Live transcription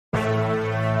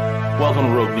Welcome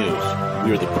to Rogue News.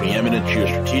 We are the preeminent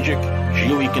geostrategic,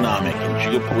 geoeconomic, and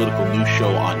geopolitical news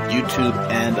show on YouTube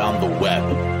and on the web.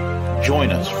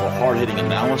 Join us for hard-hitting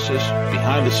analysis,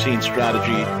 behind-the-scenes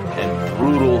strategy, and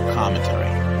brutal commentary.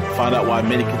 Find out why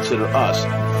many consider us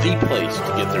the place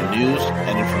to get their news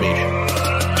and information.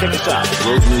 Check us out at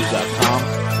roguenews.com.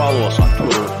 Follow us on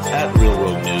Twitter at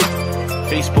RealRogueNews,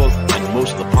 Facebook, and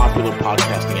most of the popular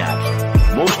podcasting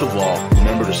apps. Most of all,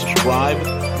 remember to subscribe,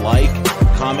 like,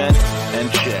 comment,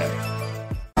 and share.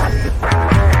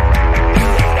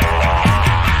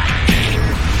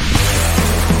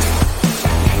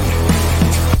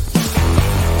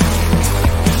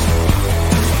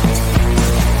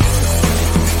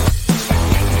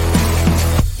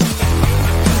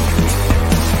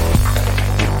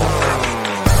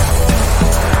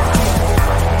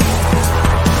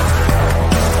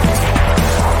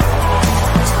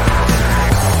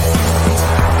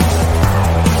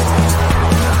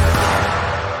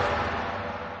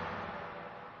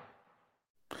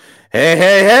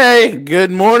 Hey,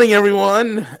 good morning,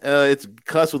 everyone. It's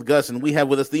Cuss with Gus, and we have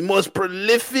with us the most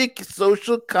prolific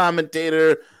social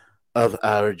commentator of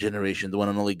our generation, the one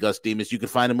and only Gus Demas. You can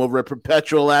find him over at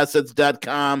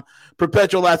perpetualassets.com.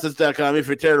 Perpetualassets.com. If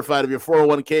you're terrified of your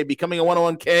 401k becoming a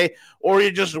 101k, or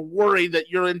you're just worried that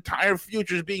your entire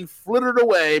future is being frittered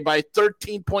away by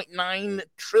 $13.9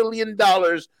 trillion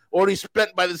already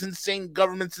spent by this insane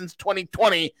government since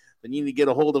 2020, then you need to get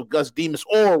a hold of Gus Demas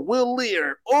or Will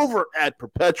Lear over at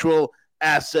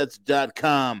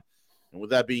perpetualassets.com. And with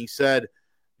that being said,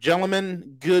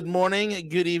 gentlemen, good morning,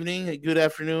 good evening, good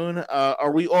afternoon.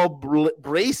 Are we all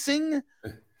bracing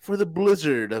for the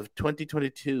blizzard of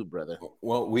 2022, brother?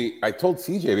 Well, I told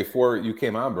CJ before you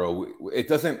came on, bro, it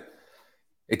doesn't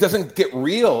get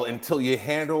real until you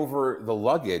hand over the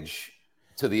luggage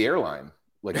to the airline.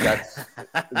 Like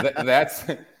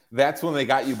that's when they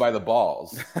got you by the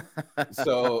balls.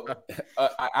 So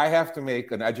I have to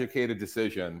make an educated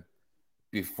decision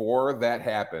before that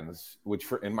happens,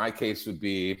 which in my case would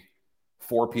be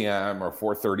 4 p.m. or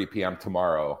 4:30 p.m.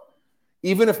 tomorrow.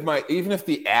 Even if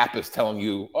the app is telling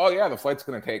you, oh yeah, the flight's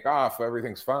going to take off,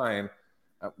 everything's fine.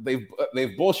 They've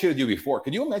bullshitted you before.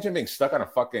 Can you imagine being stuck on a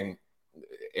fucking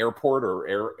airport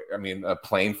or a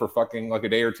plane for fucking like a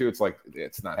day or two? It's like,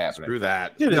 it's not happening. Screw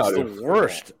that. Dude, it's the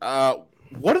worst.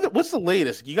 What's the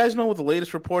latest? You guys know what the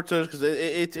latest reports are? Because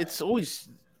it's always.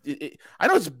 I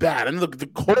know it's bad. I know the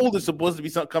cold is supposed to be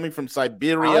coming from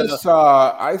Siberia. I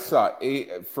saw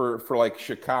for like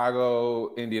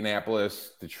Chicago,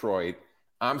 Indianapolis, Detroit.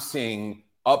 I'm seeing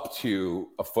up to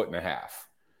 1.5 feet,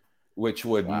 which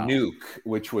would nuke,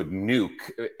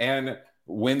 and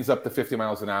winds up to 50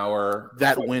 miles an hour.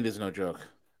 That wind is no joke.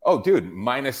 Oh, dude,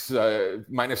 minus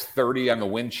 30 on the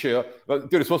wind chill.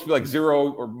 Dude, it's supposed to be like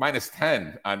 0 or minus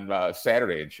 10 on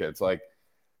Saturday and shit. It's like,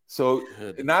 so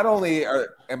not only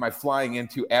am I flying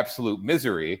into absolute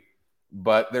misery,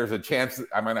 but there's a chance that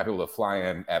I might not be able to fly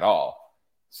in at all.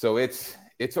 So it's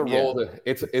a roll.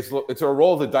 It's a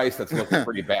roll of the dice that's looking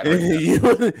pretty bad.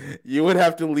 Right you would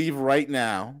have to leave right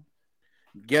now,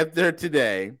 get there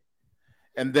today,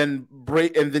 and then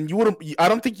break. And then you wouldn't. I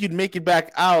don't think you'd make it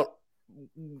back out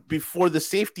before the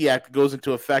Safety Act goes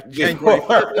into effect. January.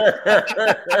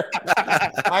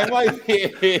 I might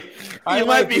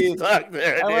be stuck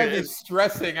there. I might be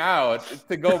stressing out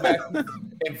to go back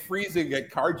and freezing, get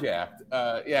carjacked.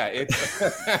 I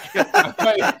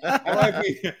might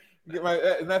be.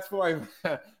 And that's why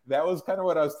that was kind of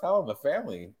what I was telling the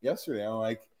family yesterday. I'm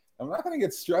like, I'm not going to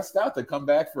get stressed out to come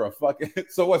back for a fucking.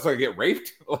 So what's I get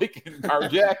raped, like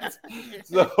carjacked?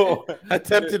 So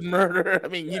attempted murder. I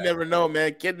mean, you never know,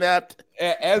 man. Kidnapped.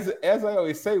 As I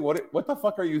always say, what the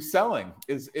fuck are you selling?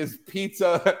 Is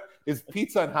pizza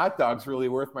and hot dogs really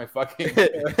worth my fucking?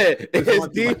 It's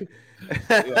deep.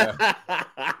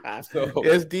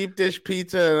 Is deep dish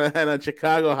pizza and a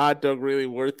Chicago hot dog really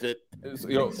worth it?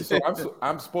 So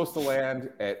I'm supposed to land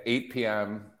at 8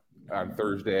 p.m. on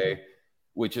Thursday,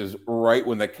 which is right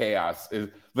when the chaos is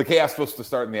supposed to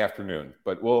start in the afternoon.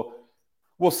 But we'll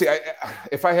see.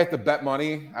 If I had to bet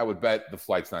money, I would bet the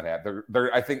flight's not happening.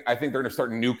 I think they're going to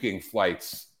start nuking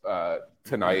flights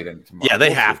tonight and tomorrow. Yeah,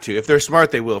 they have to. If they're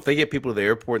smart, they will. If they get people to the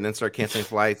airport and then start canceling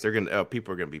flights,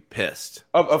 people are going to be pissed.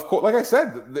 Of course, like I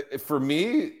said, for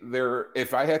me,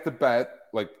 if I had to bet,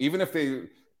 like even if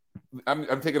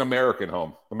I'm taking American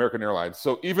Airlines.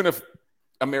 So even if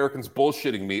American's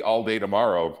bullshitting me all day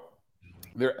tomorrow,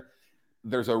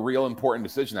 there's a real important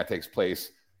decision that takes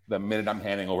place the minute I'm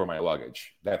handing over my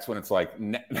luggage. That's when it's like,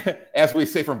 as we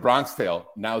say from Bronx Tale,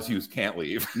 now's yous can't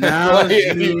leave. Now's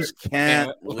yous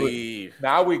can't leave.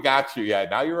 Now we got you. Yeah.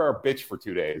 Now you're our bitch for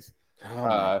 2 days. Oh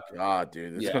my God,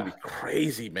 dude. It's going to be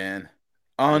crazy, man.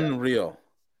 Unreal.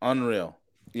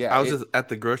 Yeah, I was just at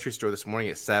the grocery store this morning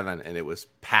at 7, and it was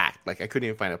packed. Like I couldn't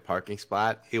even find a parking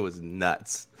spot. It was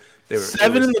nuts.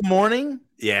 7 in the morning?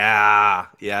 Yeah,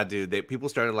 dude. People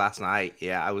started last night.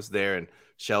 Yeah, I was there, and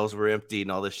shelves were empty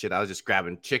and all this shit. I was just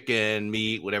grabbing chicken,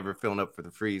 meat, whatever, filling up for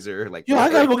the freezer. Like, I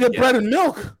gotta go get bread and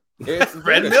milk. It's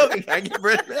bread and milk. I get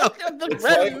bread and milk.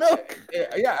 And milk.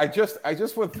 Yeah, I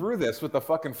just went through this with the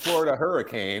fucking Florida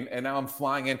hurricane, and now I'm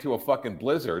flying into a fucking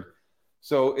blizzard.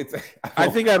 So I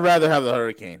think I'd rather have the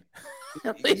hurricane.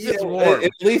 At least it's warm.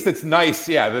 At least it's nice.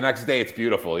 Yeah, the next day it's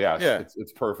beautiful. Yeah.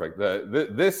 It's perfect.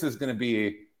 This is going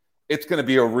to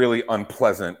be a really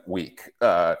unpleasant week.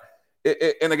 And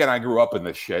again, I grew up in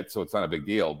this shit, so it's not a big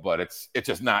deal. But it's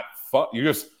just not fun.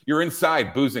 You're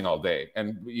inside boozing all day,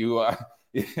 and you.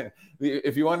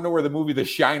 If you want to know where the movie The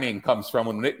Shining comes from,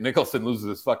 when Nicholson loses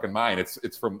his fucking mind,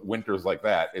 it's from winters like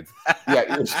that.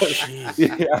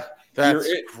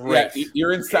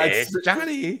 You're inside,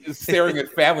 Johnny, staring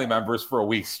at family members for a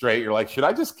week straight. You're like, should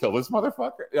I just kill this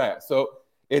motherfucker? Yeah. So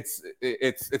it's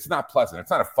not pleasant.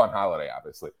 It's not a fun holiday,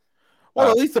 obviously.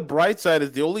 Well, at least the bright side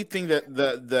is the only thing that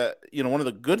one of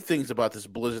the good things about this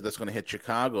blizzard that's going to hit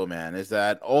Chicago, man, is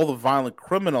that all the violent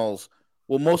criminals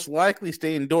will most likely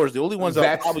stay indoors. The only ones that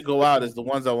will probably go out is the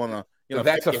ones that want to,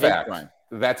 that's a fact.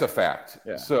 That's a fact.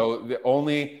 Yeah. So the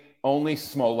only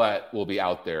Smollett will be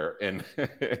out there, and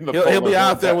he'll be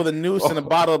out there with a noose and a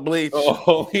bottle of bleach.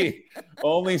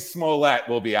 Only Smollett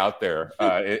will be out there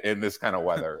in this kind of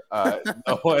weather.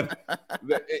 No one,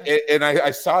 and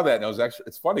I saw that, and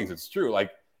it's funny because it's true.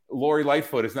 Like Lori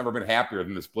Lightfoot has never been happier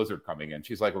than this blizzard coming in.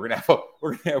 She's like, we're gonna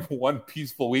have one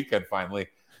peaceful weekend finally.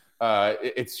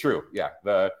 It's true. Yeah.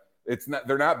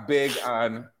 They're not big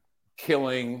on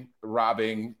killing,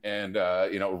 robbing, and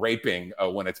raping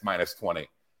when it's minus 20.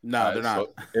 No, they're not.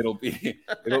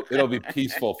 So it'll be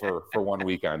peaceful for one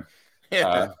weekend.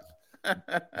 Yeah.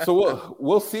 So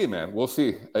we'll see, man. We'll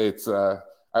see. It's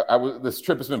this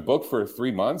trip has been booked for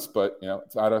 3 months, but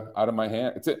it's out of my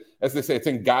hand. It's as they say, it's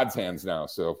in God's hands now.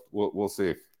 So we'll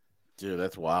see. Dude,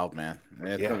 that's wild, man.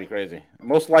 It's gonna be crazy.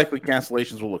 Most likely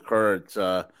cancellations will occur.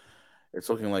 It's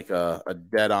looking like a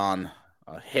dead-on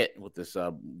hit with this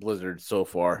blizzard so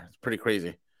far. It's pretty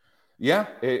crazy. Yeah,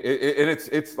 and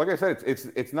it's like I said,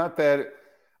 it's not that.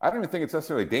 I don't even think it's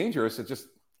necessarily dangerous.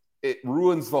 It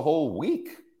ruins the whole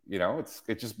week.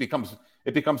 It just becomes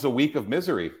a week of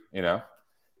misery.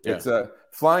 It's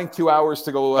flying 2 hours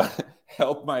to go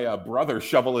help my brother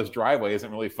shovel his driveway isn't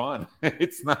really fun.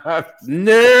 It's not.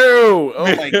 No.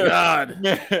 Oh my God.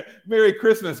 Merry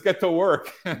Christmas. Get to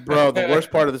work, bro. The worst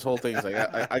part of this whole thing is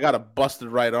I got a busted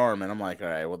right arm, and I'm like, all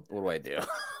right, what do I do?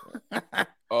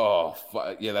 Oh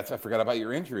yeah, I forgot about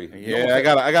your injury. Yeah, I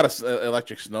got an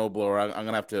electric snowblower. I'm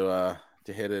gonna have to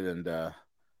hit it, and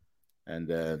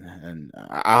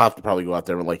I'll have to probably go out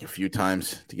there like a few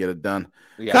times to get it done.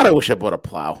 Yeah. God, I wish I bought a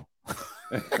plow.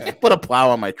 Put a plow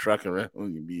on my truck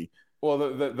and be. Well,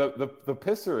 the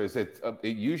pisser is it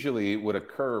usually would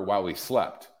occur while we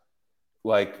slept.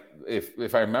 Like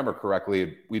if I remember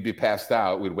correctly, we'd be passed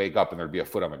out, we'd wake up and thered be a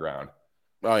foot on the ground.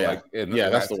 Oh yeah,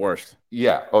 that's the worst.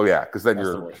 Yeah, oh yeah, because then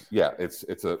it's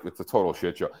a total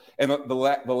shit show. And the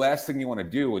last thing you want to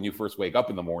do when you first wake up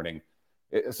in the morning.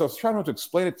 So I was trying to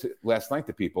explain it last night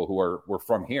to people who were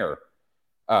from here.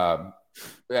 And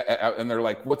they're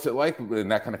like, what's it like in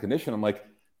that kind of condition? I'm like,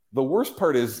 the worst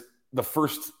part is the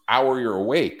first hour you're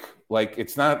awake. Like,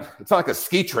 it's not like a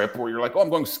ski trip where you're like, oh, I'm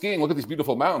going skiing. Look at these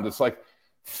beautiful mountains. It's like,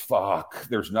 fuck,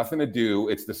 there's nothing to do.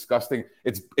 It's disgusting.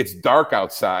 It's dark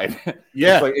outside.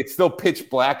 Yeah. It's still pitch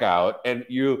black out, and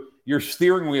your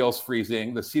steering wheel's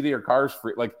freezing. The seat of your car's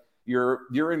free. Like you're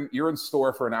in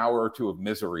store for an hour or two of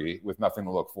misery with nothing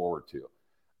to look forward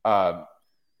to.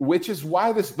 Which is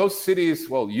why those cities,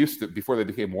 used to, before they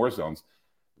became war zones,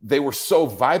 they were so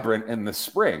vibrant in the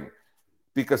spring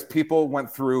because people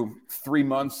went through 3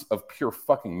 months of pure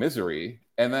fucking misery.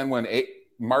 And then when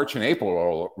March and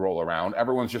April roll around,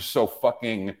 everyone's just so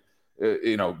fucking,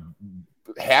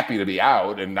 happy to be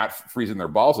out and not freezing their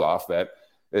balls off that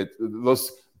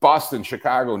those Boston,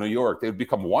 Chicago, New York, they've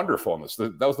become wonderful.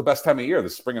 That was the best time of year, the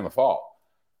spring and the fall.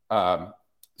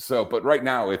 But right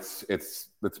now it's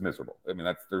miserable. I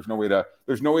mean, there's no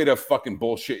way to fucking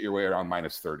bullshit your way around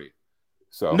minus 30.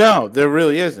 So no, there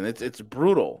really isn't. It's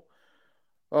brutal.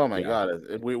 Oh my God,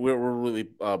 we're really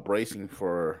bracing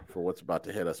for what's about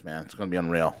to hit us, man. It's going to be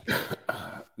unreal.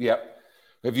 Yep.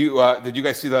 Have you did you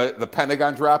guys see the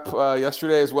Pentagon drop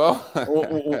yesterday as well?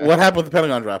 What happened with the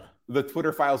Pentagon drop? The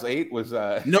Twitter Files 8 was.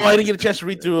 No, I didn't get a chance to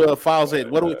read through Files 8.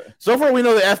 What do we? So far, we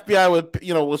know the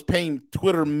FBI was paying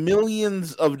Twitter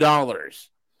millions of dollars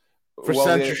for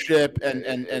censorship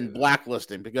and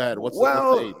blacklisting. But go ahead. What's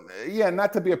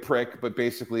not to be a prick, but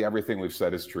basically everything we've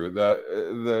said is true.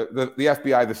 The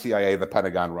FBI, the CIA, the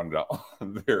Pentagon run it all.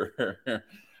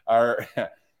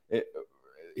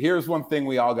 Here's one thing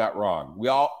we all got wrong.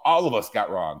 All of us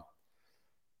got wrong.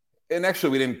 And actually,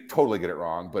 we didn't totally get it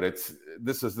wrong, but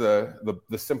this is the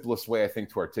simplest way I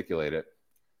think to articulate it.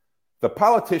 The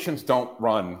politicians don't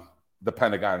run the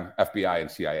Pentagon, FBI, and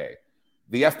CIA.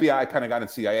 The FBI, Pentagon, and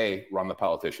CIA run the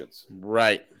politicians.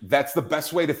 Right. That's the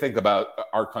best way to think about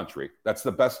our country. That's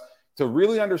the best to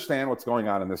really understand what's going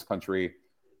on in this country.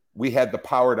 We had the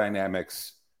power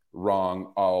dynamics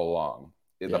wrong all along.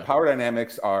 Yeah. The power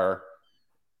dynamics are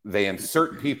they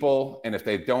insert people, and if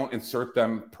they don't insert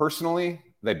them personally,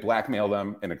 they blackmail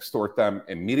them and extort them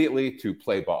immediately to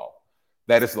play ball.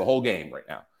 That is the whole game right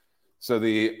now. So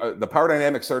the power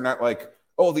dynamics are not like,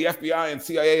 oh, the FBI and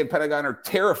CIA and Pentagon are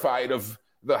terrified of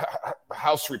the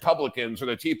House Republicans or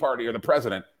the Tea Party or the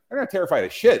president. They're not terrified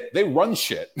of shit. They run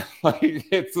shit. Like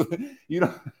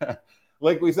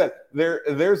like we said,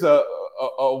 there's a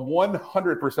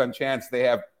 100% chance they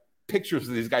have pictures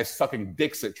of these guys sucking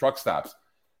dicks at truck stops.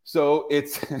 So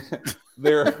it's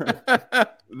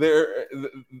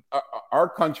our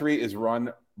country is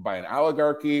run by an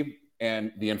oligarchy,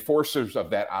 and the enforcers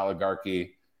of that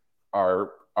oligarchy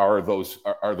are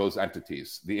those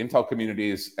entities, the intel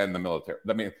communities and the military.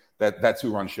 I mean, that's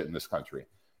who runs shit in this country.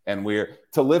 And we're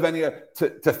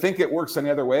to think it works any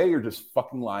other way, you're just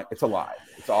fucking lying. It's a lie.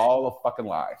 It's all a fucking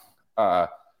lie.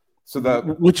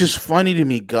 Which is funny to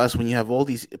me, Gus, when you have all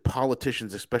these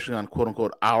politicians, especially on quote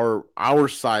unquote our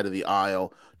side of the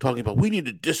aisle, talking about we need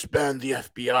to disband the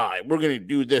FBI. We're going to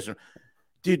do this,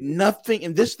 dude. Nothing,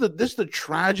 and this is the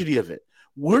tragedy of it.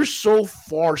 We're so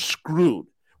far screwed.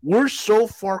 We're so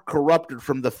far corrupted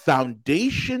from the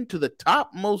foundation to the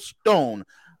topmost stone.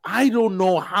 I don't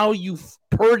know how you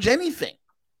purge anything.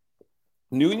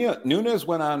 Nunes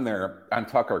went on there on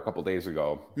Tucker a couple days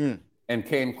ago and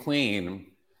came clean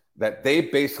that they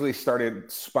basically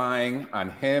started spying on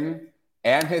him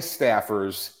and his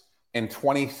staffers in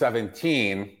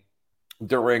 2017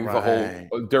 during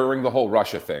the whole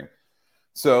Russia thing.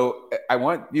 So I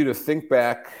want you to think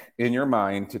back in your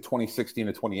mind to 2016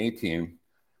 to 2018.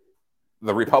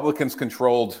 The Republicans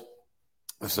controlled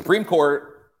the Supreme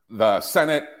Court, the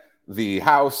Senate, the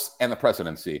House, and the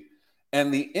presidency.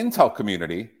 And the intel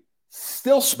community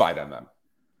still spied on them.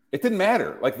 It didn't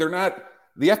matter. Like the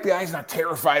FBI is not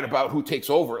terrified about who takes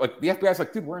over. Like the FBI is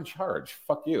like, dude, we're in charge.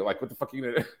 Fuck you. Like, what the fuck are you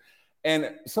gonna do?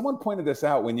 And someone pointed this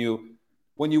out when you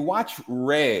watch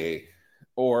Ray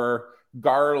or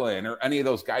Garland or any of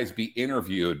those guys be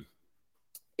interviewed,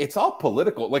 it's all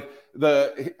political. Like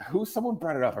someone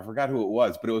brought it up. I forgot who it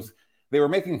was, but they were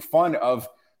making fun of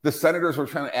the senators were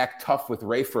trying to act tough with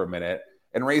Ray for a minute.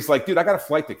 And Ray's like, dude, I got a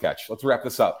flight to catch. Let's wrap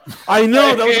this up. I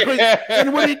know. That was crazy.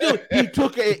 And what did he do? He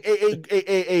took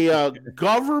a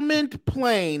government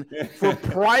plane for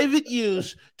private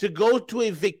use to go to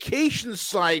a vacation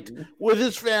site with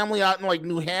his family out in like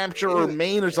New Hampshire or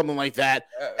Maine or something like that.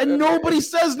 And nobody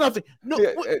says nothing. No,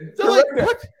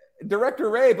 what? Director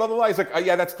Ray, blah, blah, blah. He's like, oh,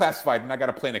 yeah, that's classified, and I got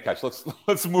a plane to catch.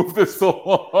 Let's move this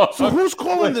along. So who's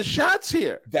calling the shots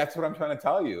here? That's what I'm trying to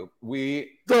tell you.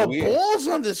 Balls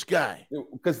on this guy.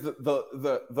 Because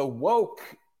the woke,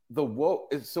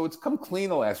 so it's come clean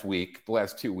the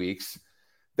last 2 weeks,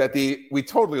 that we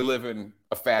totally live in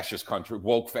a fascist country,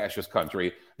 woke fascist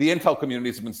country. The intel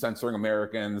communities have been censoring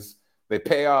Americans. They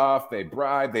pay off, they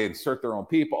bribe, they insert their own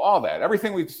people, all that.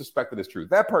 Everything we suspected is true.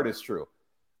 That part is true.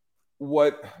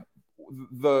 What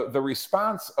the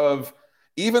response of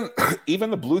even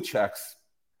the blue checks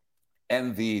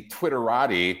and the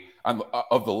Twitterati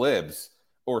of the libs,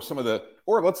 or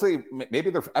let's say maybe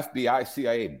they're FBI,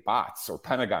 CIA bots or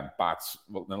Pentagon bots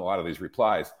in a lot of these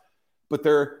replies, but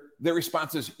their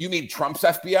response is, you mean Trump's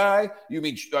FBI? You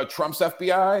mean Trump's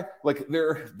FBI? Like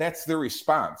that's their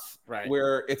response, right?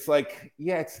 Where it's like,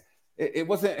 yeah, it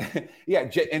wasn't, yeah,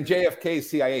 and JFK's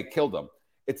CIA killed him.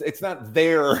 It's not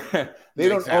there. They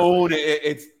don't own it.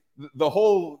 It's the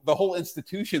whole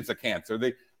institution's a cancer.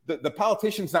 The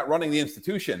politician's not running the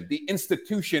institution. The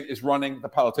institution is running the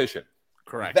politician.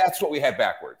 Correct. That's what we had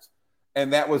backwards.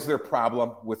 And that was their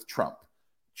problem with Trump.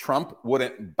 Trump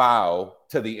wouldn't bow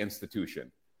to the institution.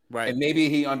 Right. And maybe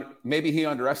he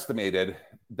underestimated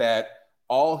that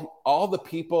all the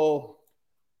people,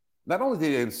 not only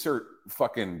did they insert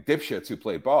fucking dipshits who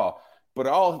played ball, but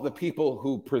all the people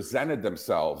who presented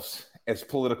themselves as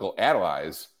political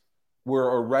allies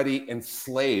were already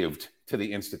enslaved to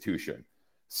the institution.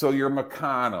 So your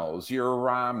McConnells, your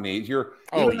Romneys,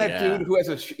 even that dude who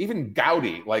has even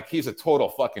Gowdy, like he's a total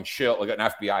fucking shill, like an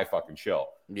FBI fucking shill.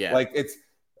 Yeah. Like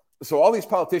so all these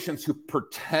politicians who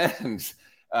pretend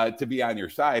to be on your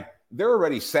side, they're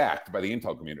already sacked by the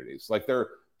intel communities. Like the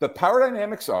power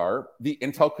dynamics are the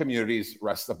intel communities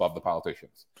rest above the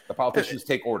politicians. The politicians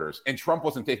take orders, and Trump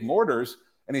wasn't taking orders.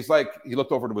 And he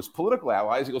looked over to his political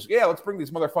allies. He goes, yeah, let's bring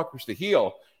these motherfuckers to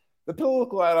heel. The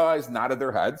political allies nodded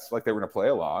their heads like they were going to play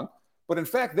along. But in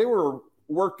fact, they were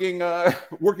working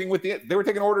with they were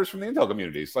taking orders from the intel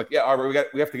communities. Like, yeah, all right,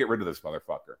 we have to get rid of this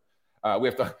motherfucker.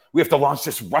 We have to launch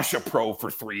this Russia probe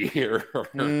for 3 years.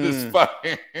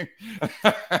 Right.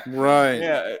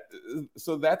 Yeah.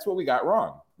 So that's what we got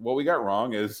wrong. What we got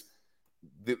wrong is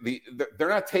they're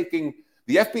not taking,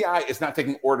 the FBI is not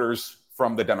taking orders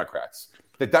from the Democrats.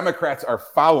 The Democrats are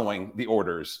following the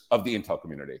orders of the intel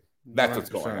community. That's 100%. What's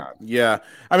going on. Yeah.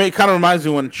 I mean, it kind of reminds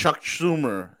me when Chuck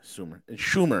Schumer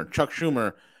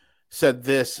said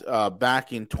this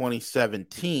back in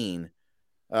 2017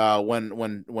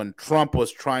 when Trump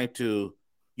was trying to,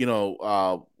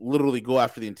 literally go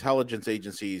after the intelligence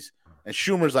agencies. And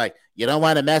Schumer's like, you don't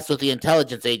want to mess with the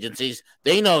intelligence agencies.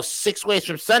 They know 6 ways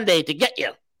from Sunday to get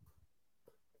you.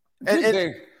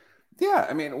 Yeah,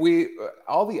 I mean,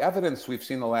 all the evidence we've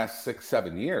seen the last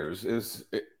 6-7 years is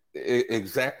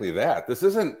exactly that. This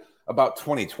isn't about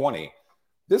 2020.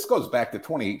 This goes back to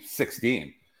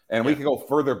 2016, and we can go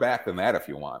further back than that if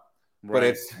you want.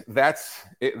 Right. But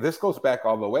this goes back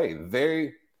all the way.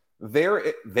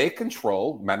 They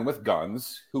control men with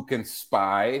guns who can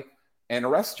spy and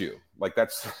arrest you. Like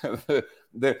that's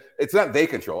it's not they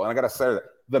control. And I got to say that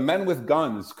the men with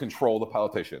guns control the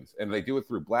politicians, and they do it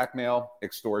through blackmail,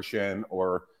 extortion,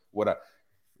 or what.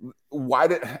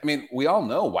 We all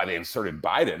know why they inserted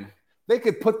Biden. They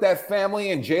could put that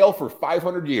family in jail for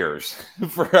 500 years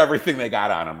for everything they got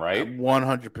on him, right?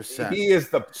 100%. He is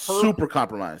super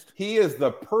compromised. He is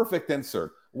the perfect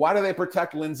insert. Why do they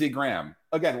protect Lindsey Graham?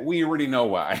 Again, we already know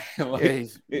why.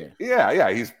 He's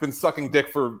been sucking dick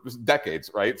for decades,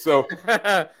 right? So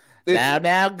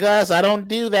now, Gus, I don't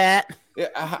do that.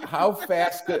 How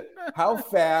fast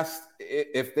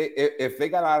if they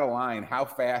got out of line, how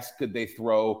fast could they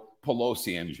throw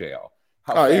Pelosi in jail?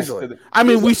 Easily.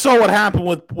 We saw what happened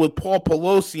with Paul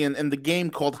Pelosi and the game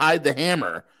called Hide the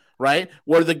Hammer, right?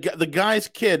 Where the guy's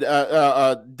kid,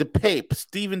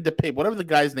 Stephen DePape, whatever the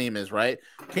guy's name is, right,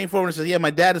 came forward and said, "Yeah, my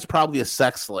dad is probably a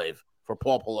sex slave for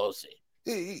Paul Pelosi."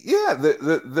 Yeah,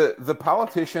 the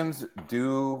politicians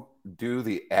do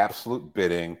the absolute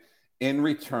bidding. In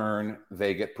return,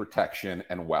 they get protection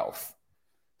and wealth.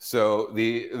 So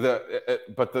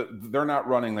they're not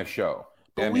running the show.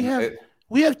 But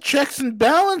we have checks and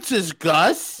balances,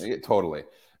 Gus. Yeah, totally.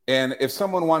 And if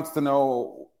someone wants to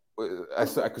know,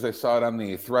 because I saw it on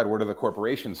the thread, where do the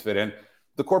corporations fit in?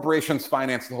 The corporations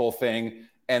finance the whole thing,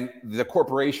 and the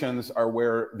corporations are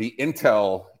where the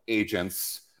intel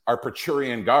agents are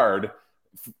Praetorian Guard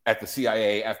at the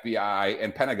CIA, FBI,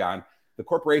 and Pentagon. The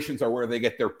corporations are where they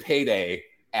get their payday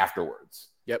afterwards.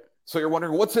 Yep. So you're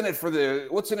wondering what's in it for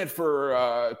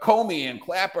Comey and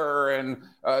Clapper and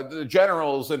the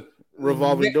generals and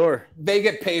revolving door. They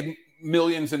get paid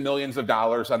millions and millions of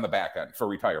dollars on the back end for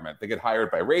retirement. They get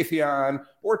hired by Raytheon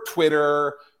or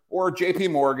Twitter or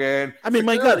JP Morgan. I mean,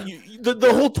 my God,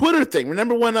 the whole Twitter thing.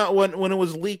 Remember when it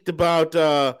was leaked about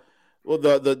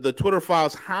the Twitter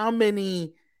files? How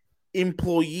many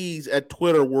employees at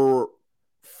Twitter were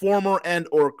former and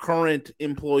or current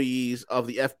employees of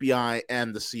the FBI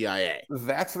and the CIA?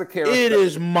 That's the carousel. It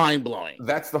is mind-blowing.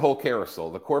 That's the whole carousel.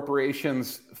 The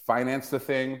corporations finance the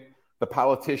thing. The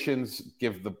politicians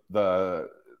give the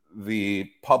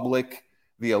public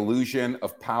the illusion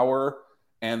of power,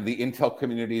 and the intel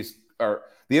communities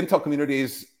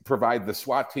provide the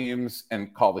SWAT teams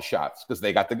and call the shots because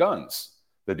they got the guns.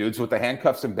 The dudes with the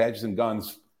handcuffs and badges and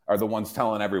guns are the ones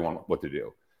telling everyone what to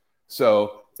do.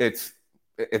 So it's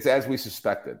as we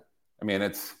suspected. I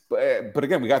mean, but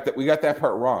again, we got that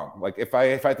part wrong. Like if I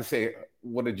had to say,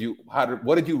 what did you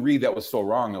read that was so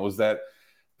wrong? It was that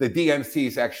the DNC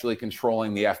is actually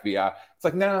controlling the FBI. It's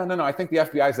like, no. I think the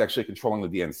FBI is actually controlling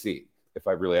the DNC. If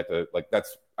I really had to,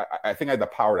 I think I had the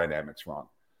power dynamics wrong.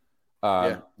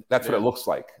 That's what it looks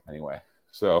like anyway.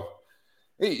 So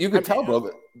you can tell, bro.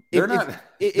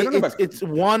 It's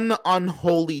one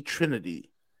unholy trinity.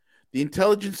 The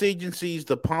intelligence agencies,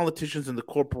 the politicians, and the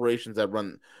corporations that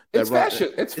run. It's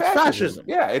fascism.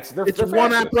 Yeah, it's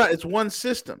one apparatus. It's one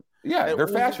system. Yeah, they're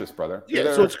fascists, brother.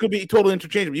 Yeah, so it could be totally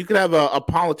interchangeable. You could have a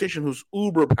politician who's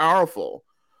uber powerful,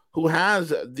 who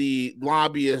has the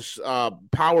lobbyist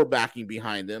power backing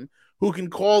behind him, who can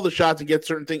call the shots and get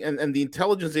certain things, and the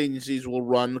intelligence agencies will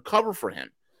run cover for him.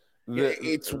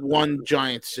 It's one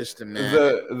giant system, man.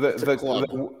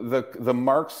 The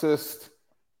Marxist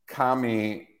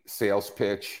commie sales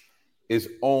pitch is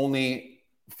only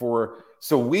for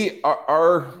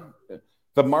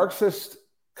the Marxist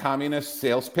communist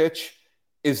sales pitch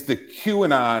is the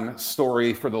QAnon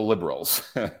story for the liberals.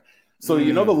 So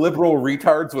you know the liberal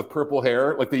retards with purple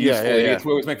hair, like the useful idiots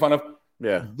we always make fun of?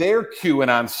 Yeah. Their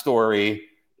QAnon story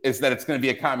is that it's going to be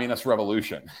a communist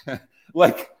revolution.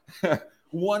 Like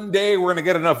one day we're going to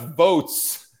get enough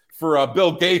votes for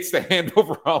Bill Gates to hand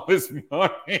over all his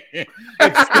money.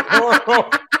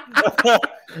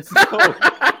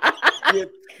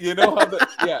 You know how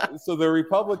so the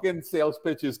Republican sales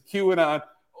pitch is QAnon.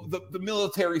 The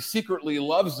military secretly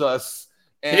loves us.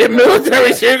 And, the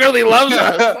military secretly loves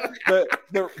us.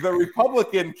 The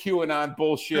Republican QAnon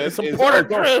bullshit support our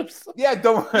troops. Yeah,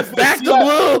 don't back to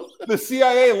blue. The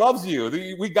CIA loves you.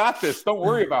 We got this. Don't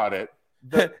worry about it.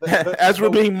 As we're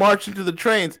being marched into the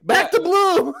trains, back to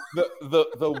blue.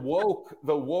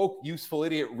 The woke useful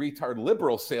idiot retard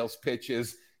liberal sales pitch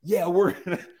is, yeah, we're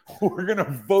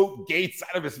gonna vote Gates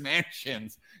out of his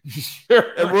mansions. Sure,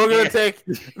 and we're gonna take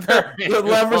the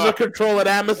levers of control at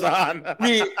Amazon.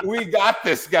 we got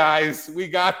this, guys. We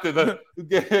got the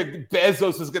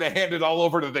Bezos is gonna hand it all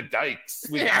over to the dykes.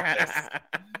 We got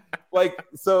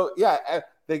this.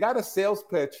 They got a sales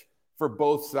pitch for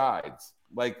both sides.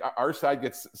 Like our side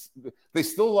they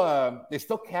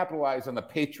still capitalize on the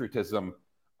patriotism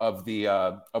of the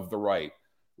right.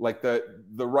 Like the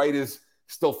right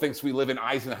still thinks we live in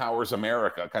Eisenhower's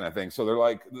America kind of thing. So they're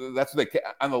like, that's what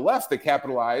on the left, they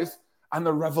capitalize on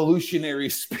the revolutionary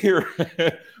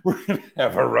spirit. We're going to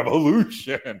have a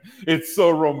revolution. It's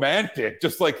so romantic,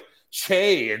 just like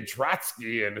Che and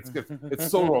Trotsky, and it's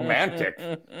so romantic.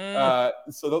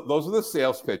 So those are the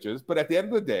sales pitches. But at the end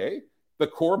of the day, the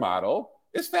core model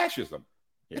is fascism.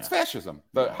 Yeah. It's fascism.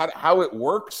 How it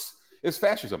works is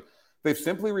fascism. They've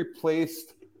simply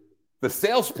replaced the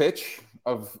sales pitch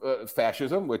of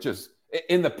fascism, which is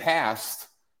in the past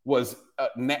was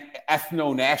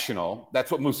ethno-national. That's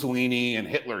what Mussolini and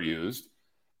Hitler used.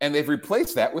 And they've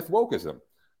replaced that with wokeism.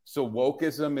 So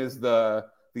wokeism is the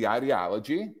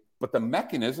ideology, but the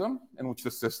mechanism in which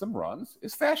the system runs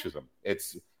is fascism.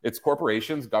 It's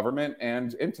corporations, government,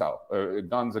 and intel,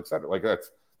 guns, etc. Like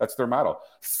that's their model.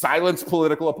 Silence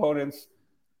political opponents,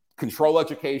 control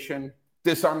education,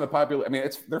 disarm the population. I mean,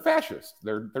 they're fascists.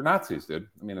 They're Nazis, dude.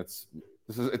 I mean, it's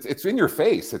in your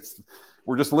face.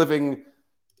 We're living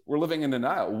in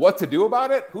denial. What to do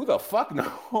about it? Who the fuck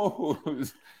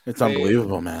knows? It's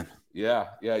unbelievable, man. Yeah.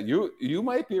 You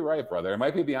might be right, brother. It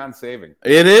might be beyond saving.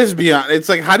 It is beyond. It's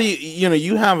like, how do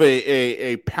you have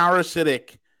a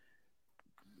parasitic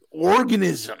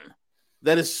organism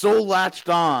that is so latched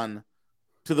on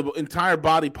to the entire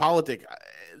body politic.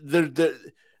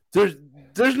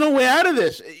 There's no way out of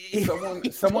this.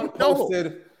 Someone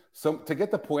posted to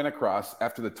get the point across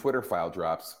after the Twitter file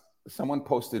drops. Someone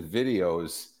posted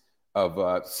videos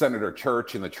of Senator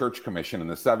Church and the Church Commission in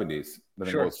the 70s. I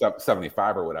think it was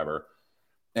 75 or whatever.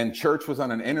 And Church was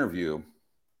on an interview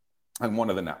on one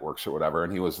of the networks or whatever,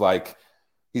 and he's like,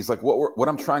 what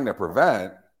I'm trying to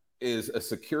prevent is a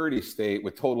security state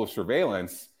with total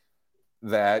surveillance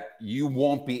that you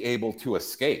won't be able to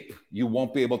escape. You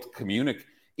won't be able to communicate.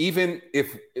 Even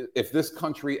if this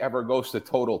country ever goes to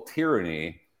total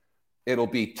tyranny, it'll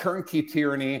be turnkey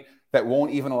tyranny that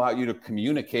won't even allow you to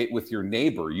communicate with your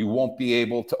neighbor. You won't be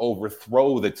able to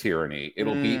overthrow the tyranny.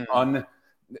 It'll be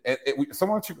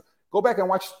someone should go back and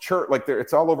watch Church. Like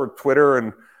it's all over Twitter,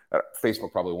 and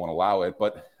Facebook probably won't allow it.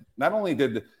 But not only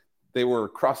did they were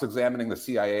cross-examining the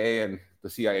CIA, and the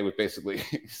CIA was basically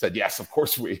said, yes, of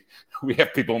course we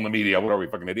have people in the media. What are we,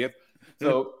 fucking idiots?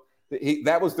 So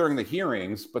that was during the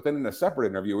hearings. But then in a separate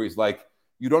interview, he's like,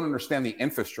 you don't understand the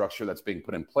infrastructure that's being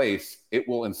put in place. It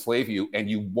will enslave you, and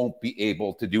you won't be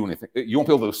able to do anything. You won't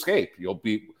be able to escape. We'll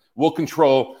be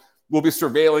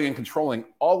surveilling and controlling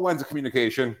all lines of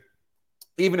communication.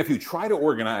 Even if you try to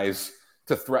organize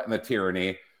to threaten the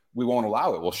tyranny, we won't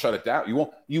allow it. We'll shut it down.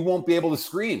 You won't be able to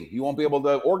scream. You won't be able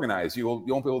to organize. You won't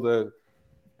be able to.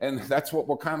 And that's what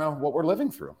we're living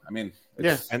through. I mean,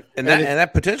 and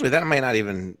that potentially that might not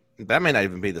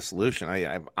even be the solution.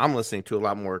 I'm listening to a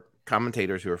lot more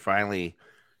commentators who are finally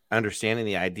understanding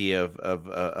the idea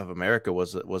of America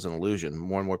was an illusion.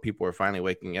 More and more people are finally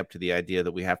waking up to the idea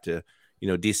that we have to,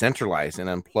 decentralize and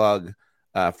unplug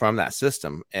from that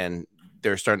system. And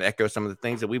they're starting to echo some of the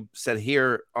things that we've said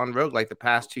here on Rogue, like the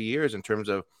past 2 years, in terms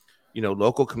of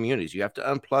local communities. You have to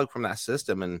unplug from that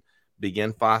system and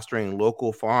begin fostering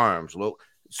local farms,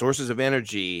 sources of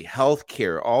energy,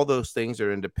 healthcare. All those things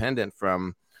are independent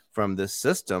from this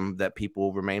system that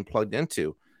people remain plugged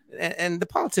into. And the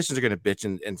politicians are going to bitch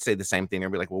and say the same thing. They'll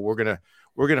be like, well, we're going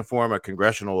to form a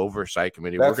congressional oversight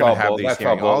committee. We're going to have these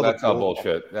hearings. That's all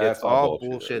bullshit. It's all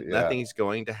bullshit. Yeah. Nothing's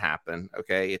going to happen.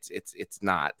 Okay. It's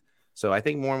not. So I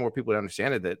think more and more people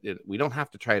understand that we don't have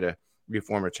to try to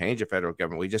reform or change the federal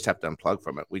government. We just have to unplug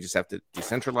from it. We just have to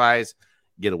decentralize,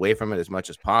 get away from it as much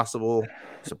as possible,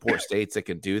 support states that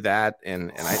can do that.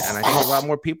 And I think a lot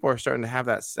more people are starting to have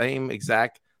that same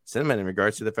exact sentiment in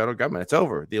regards to the federal government. It's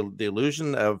over. The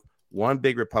illusion of one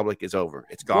big republic is over.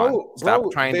 It's gone.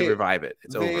 Stop trying to revive it.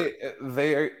 It's over.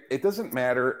 It doesn't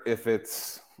matter if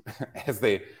it's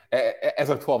as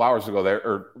of 12 hours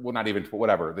ago not even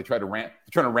whatever. They're trying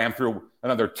to ram through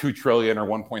another 2 trillion or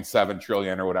 1.7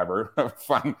 trillion or whatever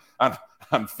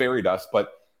on fairy dust.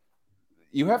 But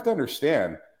you have to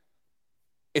understand,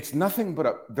 it's nothing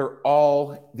but they're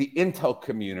all the intel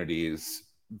communities,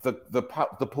 the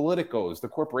politicos, the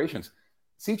corporations.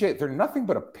 CJ, they're nothing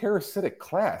but a parasitic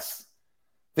class.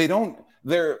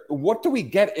 What do we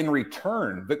get in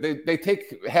return? They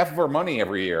take half of our money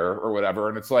every year or whatever,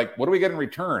 and it's like, what do we get in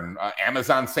return?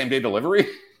 Amazon same day delivery?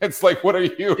 It's like, what are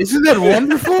you? Isn't that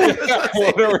wonderful?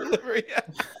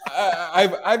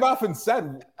 I've often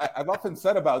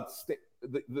said about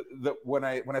when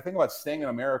I think about staying in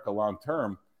America long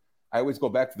term, I always go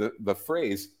back to the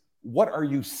phrase, "What are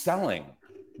you selling?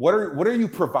 What are you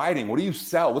providing? What do you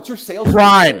sell? What's your sales?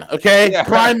 Prime, okay? Yeah.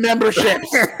 Prime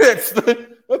memberships. That's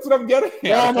what I'm getting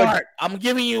at. Walmart. I'm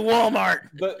giving you Walmart.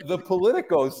 The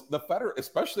politicos,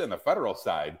 especially on the federal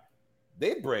side,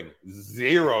 they bring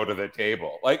zero to the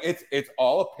table. Like it's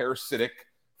all a parasitic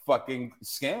fucking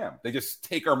scam. They just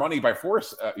take our money by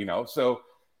force, So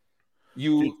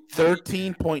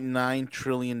 $13.9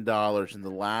 trillion in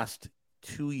the last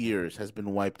 2 years has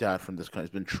been wiped out from this country.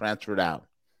 It's been transferred out.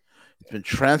 It's been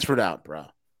transferred out, bro.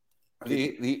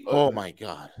 Oh my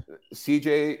God.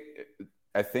 CJ,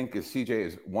 I think CJ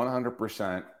is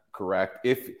 100% correct.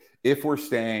 If we're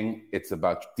staying, it's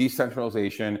about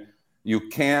decentralization. You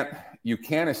can't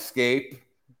escape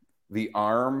the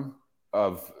arm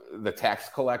of the tax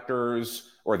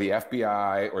collectors or the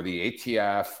FBI or the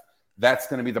ATF. That's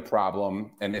going to be the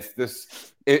problem. And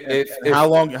how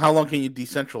long can you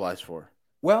decentralize for?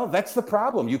 Well, that's the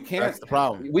problem. You can't. That's the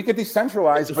problem. We could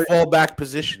decentralize. It's a fallback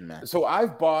position, man. So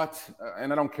I've bought,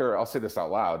 and I don't care. I'll say this out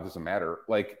loud. It doesn't matter.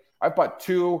 Like I've bought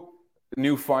 2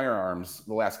 new firearms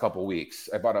the last couple of weeks.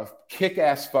 I bought a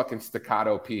kick-ass fucking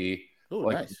staccato P,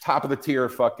 nice. Top of the tier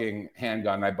fucking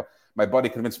handgun. My buddy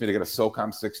convinced me to get a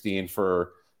SOCOM 16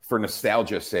 for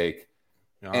nostalgia's sake.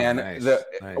 Oh, and nice.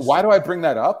 Why do I bring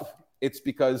that up? It's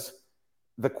because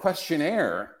the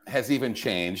questionnaire has even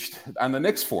changed on the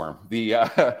NICS form, the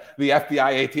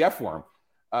FBI ATF form.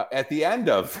 At the end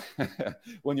of,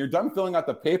 when you're done filling out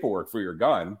the paperwork for your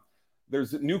gun,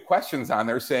 there's new questions on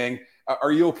there saying,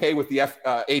 are you okay with the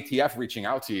ATF reaching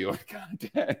out to you?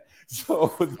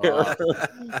 So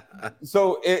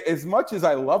as much as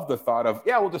I love the thought of,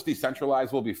 we'll just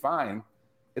decentralize, we'll be fine.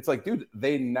 It's like, dude,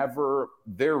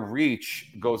 their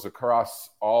reach goes across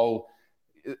all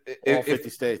 50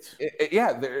 states.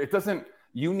 It doesn't.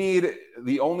 You need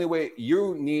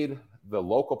the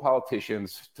local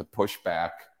politicians to push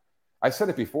back. I said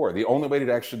it before. The only way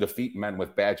to actually defeat men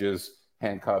with badges,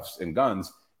 handcuffs, and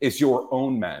guns is your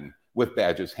own men with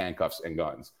badges, handcuffs, and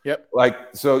guns. Yep.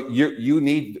 So you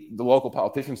need the local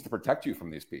politicians to protect you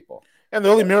from these people. And the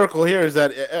only miracle here is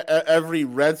that every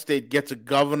red state gets a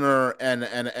governor and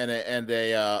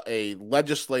a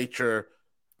legislature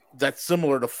that's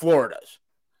similar to Florida's.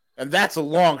 And that's a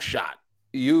long shot.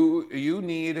 You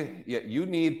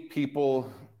need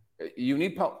people, you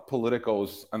need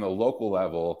politicos on the local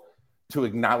level to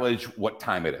acknowledge what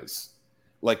time it is.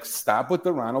 Like, stop with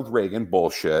the Ronald Reagan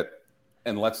bullshit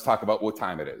and let's talk about what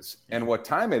time it is. And what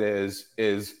time it is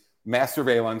mass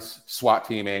surveillance, SWAT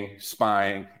teaming,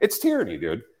 spying. It's tyranny,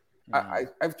 dude.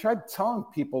 I've tried telling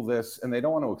people this and they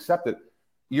don't want to accept it.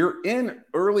 You're in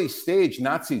early stage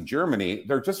Nazi Germany.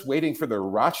 They're just waiting for the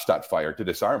Rastatt fire to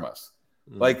disarm us.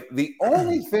 Like, the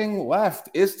only thing left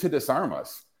is to disarm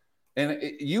us. And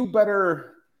you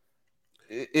better,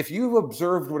 if you've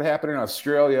observed what happened in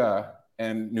Australia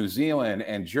and New Zealand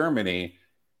and Germany,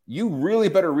 you really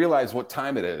better realize what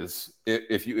time it is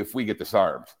if we get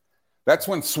disarmed. That's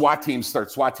when SWAT teams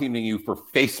start SWAT teaming you for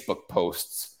Facebook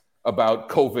posts about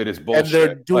COVID is bullshit. And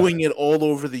they're doing it all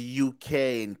over the UK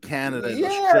and Canada and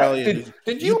Australia.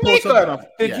 Did you make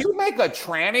a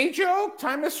tranny joke?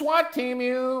 Time to SWAT team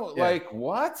you? Yeah. Like,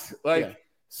 what? Like,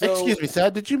 So, excuse me, sir.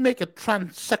 Did you make a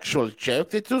transsexual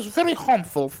joke? It was very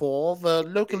harmful for the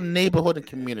local neighborhood and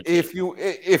community. If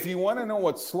you want to know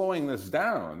what's slowing this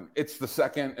down, it's the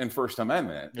Second and First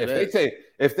Amendment.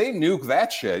 If they nuke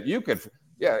that shit, you could,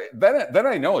 Then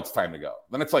I know it's time to go.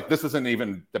 Then it's like this isn't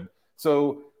even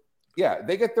so. Yeah,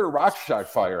 they get their rock shot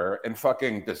fire and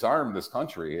fucking disarm this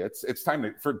country. It's time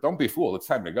to don't be fooled. It's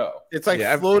time to go. It's like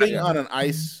floating on an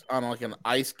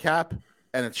ice cap,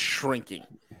 and it's shrinking.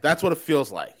 That's what it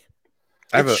feels like.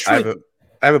 I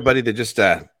have a buddy that just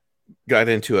got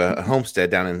into a homestead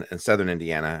down in southern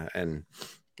Indiana, and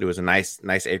there was a nice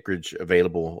acreage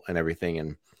available and everything.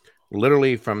 And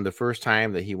literally from the first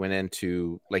time that he went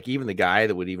into, like, even the guy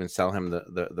that would even sell him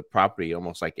the property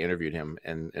almost like interviewed him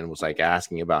and was like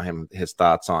asking about his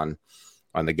thoughts on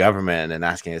the government and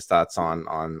asking his thoughts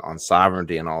on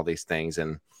sovereignty and all these things.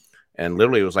 And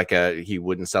literally it was like he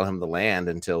wouldn't sell him the land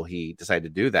until he decided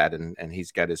to do that. And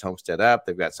he's got his homestead up.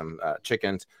 They've got some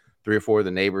chickens. 3 or 4 of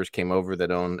the neighbors came over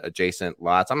that own adjacent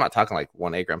lots. I'm not talking like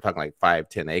 1 acre. I'm talking like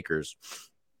 5-10 acres.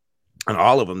 And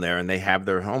all of them there, and they have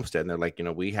their homestead, and they're like,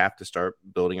 we have to start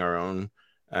building our own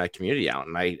community out.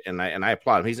 And I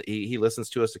applaud him. He listens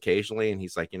to us occasionally, and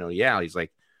he's like, he's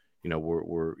like,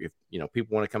 we're if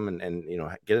people want to come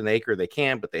and get an acre, they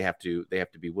can, but they have to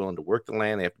be willing to work the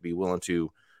land. They have to be willing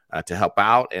to help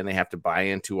out, and they have to buy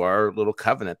into our little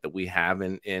covenant that we have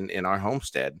in our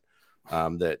homestead.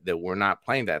 That we're not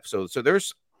playing that. So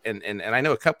there's and I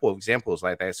know a couple of examples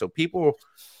like that. So people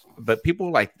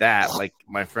like that, like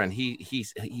my friend,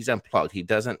 he's unplugged. He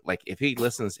doesn't, like, if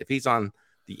he's on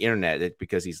the internet, it's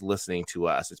because he's listening to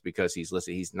us. It's because he's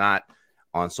listening. He's not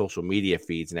on social media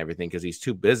feeds and everything because he's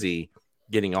too busy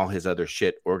getting all his other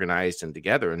shit organized and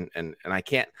together. And I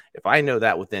can't, if I know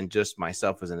that within just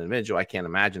myself as an individual, I can't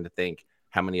imagine to think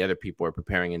how many other people are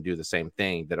preparing and do the same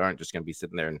thing that aren't just going to be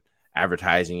sitting there and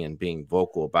advertising and being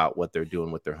vocal about what they're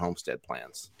doing with their homestead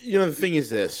plans. The thing is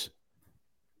this.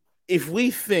 If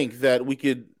we think that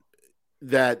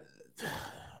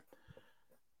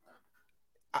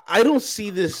I don't see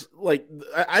this, like,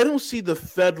 I don't see the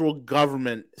federal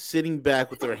government sitting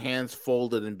back with their hands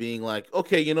folded and being like,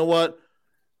 okay, you know what?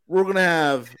 We're going to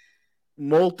have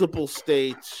multiple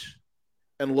states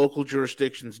and local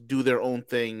jurisdictions do their own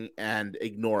thing and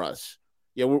ignore us.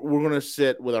 Yeah, we're going to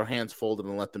sit with our hands folded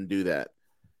and let them do that.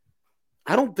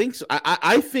 I don't think so.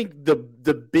 I think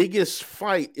the biggest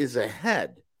fight is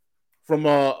ahead. From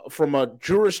a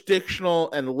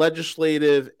jurisdictional and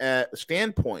legislative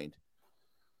standpoint,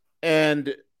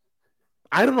 and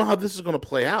I don't know how this is going to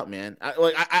play out, man.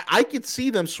 I could see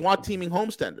them SWAT teaming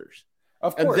homesteaders,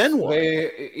 of course. And then what?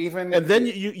 And then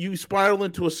you spiral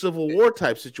into a civil war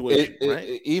type situation,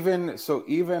 right? Even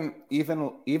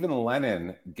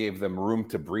Lenin gave them room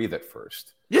to breathe at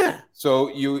first. Yeah. So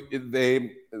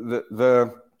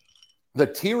the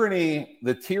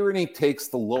tyranny takes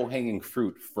the low-hanging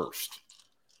fruit first.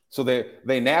 So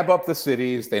they nab up the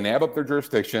cities, they nab up their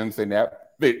jurisdictions, they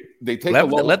take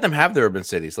let them have their urban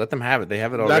cities. Let them have it. They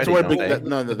have it already.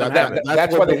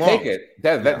 That's why they take it.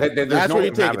 That's where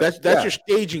you take it. That's your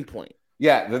staging point.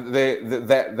 Yeah,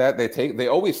 they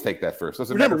always take that first.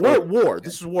 Remember, we're at war.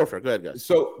 This is warfare. Go ahead, guys.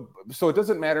 So it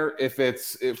doesn't matter if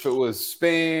it was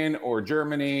Spain or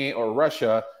Germany or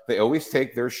Russia. They always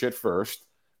take their shit first.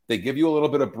 They give you a little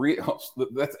bit of breathe.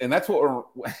 That's what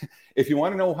if you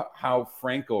want to know how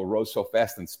Franco rose so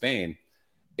fast in Spain,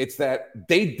 it's that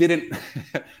they didn't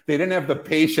have the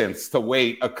patience to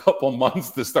wait a couple months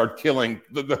to start killing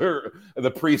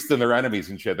the priests and their enemies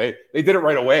and shit. They did it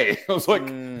right away. It was like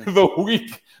the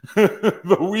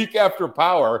week after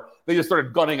power, they just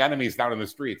started gunning enemies down in the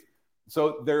streets.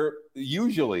 So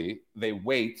they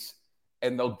wait.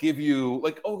 And they'll give you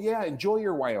like, oh yeah, enjoy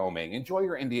your Wyoming, enjoy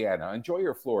your Indiana, enjoy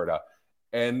your Florida,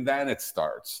 and then it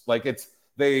starts. Like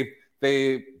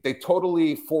they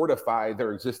totally fortify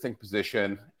their existing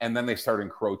position, and then they start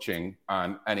encroaching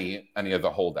on any of the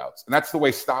holdouts. And that's the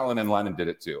way Stalin and Lenin did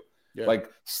it too. Yeah.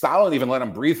 Like Stalin even let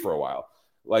them breathe for a while.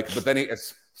 Like, but then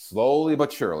it's slowly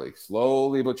but surely. It's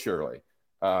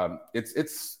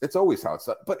always how it's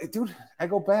done. But dude, I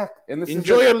go back and this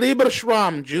enjoy your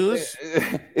Lieberschwarm, Jews.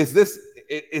 Is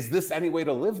this any way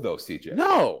to live though, CJ?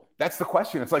 No, that's the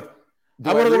question. It's like,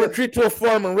 I want to go retreat to a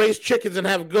farm and raise chickens and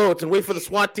have goats and wait for the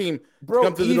SWAT team to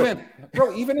come to the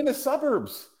door. Even in the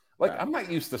suburbs, like I'm not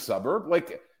used to suburb.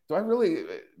 Like,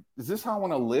 is this how I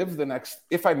want to live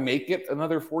if I make it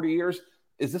another 40 years?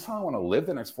 Is this how I want to live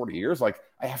the next 40 years? Like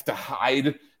I have to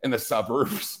hide in the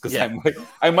suburbs because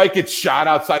I might get shot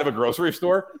outside of a grocery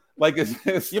store. Like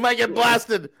you might get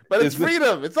blasted, but it's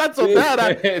freedom. It's not so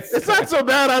bad. It's not so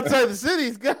bad outside the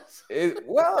cities, guys.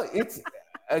 It's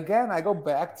again. I go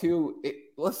back to it.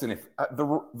 listen, if the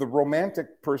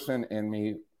romantic person in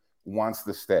me wants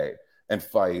to stay and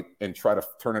fight and try to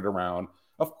turn it around,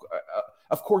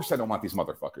 of course I don't want these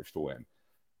motherfuckers to win.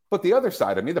 But the other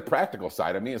side of me, the practical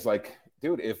side of me, is like,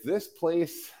 dude, if this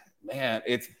place, man,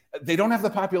 they don't have the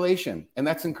population, and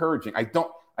that's encouraging. I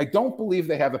don't believe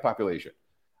they have the population.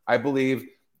 I believe,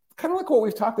 kind of like what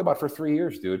we've talked about for 3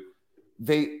 years, dude.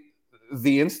 The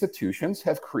institutions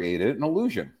have created an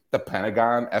illusion. The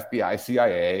Pentagon, FBI,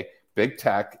 CIA, big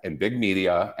tech, and big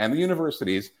media, and the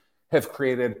universities have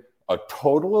created a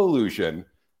total illusion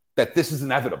that this is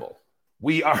inevitable.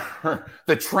 The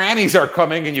trannies are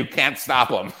coming and you can't stop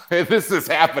them. This is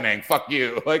happening. Fuck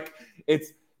you. Like,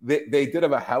 they did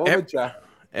have a hell of a job.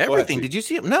 Everything. Did you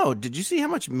see it? No. Did you see how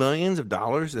much millions of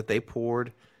dollars that they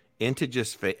poured into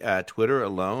just Twitter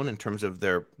alone in terms of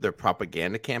their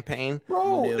propaganda campaign?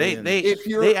 Bro,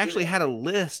 they actually had a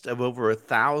list of over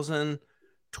 1,000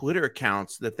 Twitter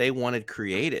accounts that they wanted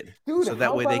created, dude, so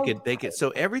that way they could. So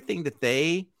everything that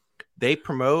they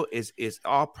promote is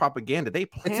all propaganda. They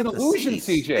plant it's an illusion,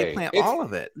 CJ. They plant all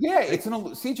of it. Yeah, it's an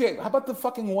CJ. How about the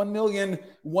fucking 1 million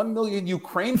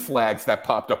Ukraine flags that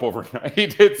popped up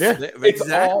overnight?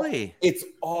 Exactly. It's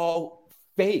all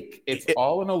fake. It's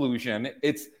all an illusion.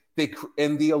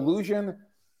 And the illusion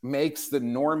makes the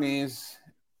normies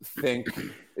think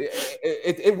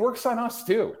it works on us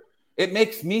too. It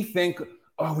makes me think,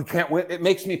 oh, we can't win. It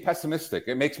makes me pessimistic.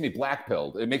 It makes me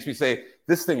black-pilled. It makes me say,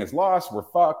 this thing is lost. We're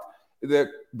fucked.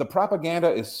 The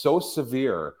propaganda is so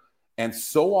severe and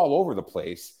so all over the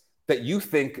place that you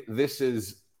think this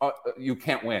is you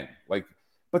can't win. Like,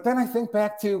 but then I think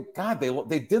back to God.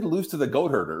 They did lose to the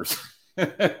goat herders.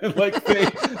 Like they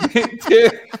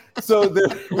did. So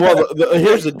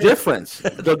here's the difference.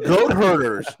 The goat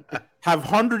herders have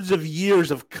hundreds of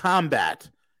years of combat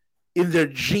in their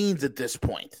genes at this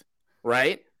point,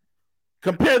 right?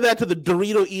 Compare that to the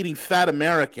Dorito eating fat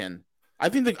American. I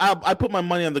think I put my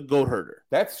money on the goat herder.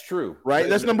 That's true, right?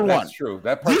 That's number one. That's true.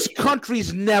 This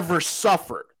country's never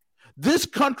suffered. This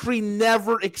country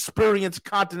never experienced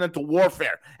continental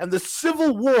warfare, and the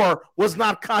Civil War was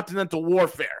not continental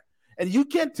warfare. And you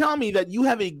can't tell me that you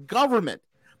have a government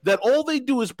that all they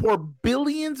do is pour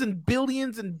billions and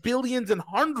billions and billions and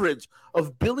hundreds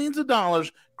of billions of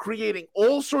dollars creating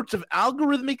all sorts of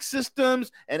algorithmic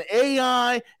systems and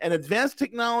AI and advanced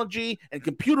technology and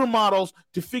computer models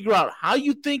to figure out how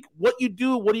you think, what you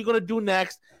do, what are you going to do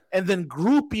next, and then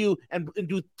group you and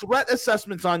do threat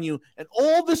assessments on you. And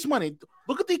all this money,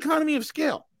 look at the economy of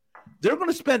scale. They're going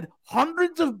to spend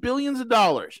hundreds of billions of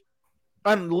dollars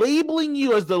on labeling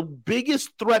you as the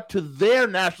biggest threat to their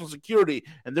national security,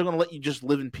 and they're going to let you just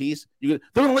live in peace. They're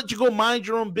going to let you go mind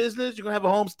your own business. You're going to have a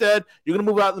homestead. You're going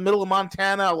to move out in the middle of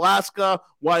Montana, Alaska,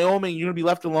 Wyoming. You're going to be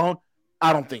left alone.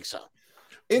 I don't think so.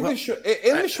 In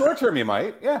the short term, you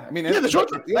might. Yeah, I mean, the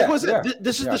short term. Like I said,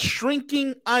 this is the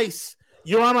shrinking ice.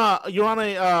 You're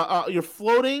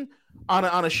floating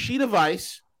on a sheet of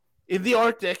ice in the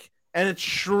Arctic, and it's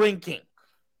shrinking.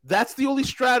 That's the only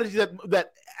strategy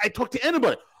that I talk to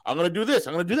anybody. I'm going to do this.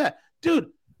 I'm going to do that.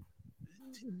 Dude,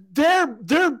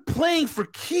 they're playing for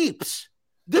keeps.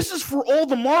 This is for all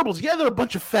the marbles. Yeah, they're a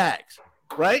bunch of fags,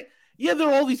 right? Yeah,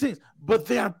 they're all these things, but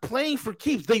they are playing for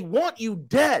keeps. They want you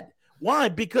dead. Why?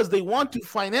 Because they want to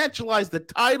financialize the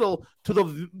title to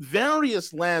the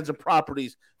various lands and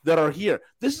properties that are here.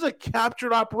 This is a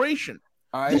captured operation.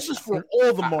 This is for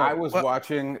all the marbles. I was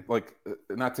watching, like,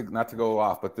 not to go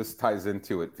off, but this ties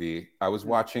into it, V. I was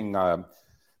watching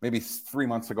maybe 3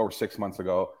 months ago or 6 months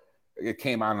ago. It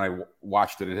came on and I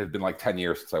watched it. It had been like 10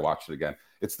 years since I watched it again.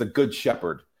 It's The Good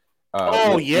Shepherd.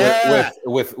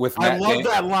 With Matt I love Damon.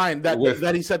 That line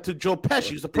that he said to Joe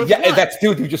Pesci. He's the perfect line. That's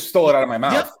dude. You just stole it out of my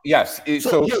mouth. Yep. Yes.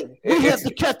 We have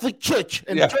the Catholic Church,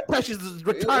 and Joe Pesci's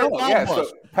retired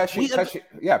boss.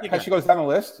 Pesci goes down the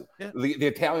list. Yeah. The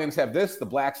Italians have this. The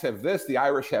blacks have this. The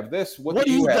Irish have this. What do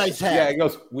you guys have? Yeah, he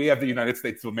goes, we have the United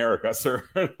States of America, sir.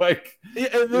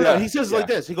 He says like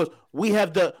this. He goes, we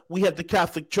have the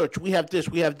Catholic Church. We have this.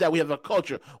 We have that. We have a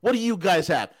culture. What do you guys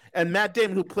have? And Matt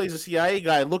Damon, who plays the CIA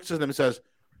guy, looks at them and says,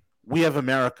 we have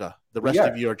America. The rest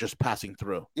of you are just passing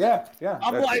through. Yeah.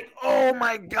 I'm like, oh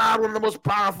my God, one of the most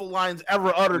powerful lines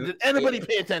ever uttered. Did anybody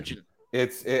pay attention?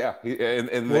 It's and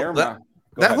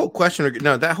that whole question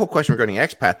regarding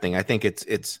expat thing, I think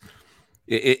it's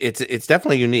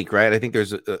definitely unique, right? I think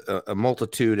there's a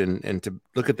multitude, and to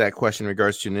look at that question in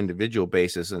regards to an individual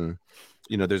basis, and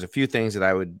there's a few things that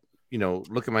I would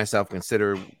look at myself,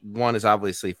 consider. One is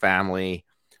obviously family.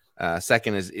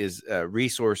 Second is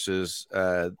resources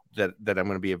that I'm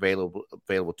going to be available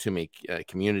to me,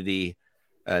 community,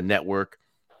 network.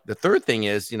 The third thing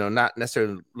is, not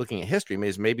necessarily looking at history,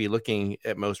 is maybe looking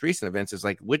at most recent events, is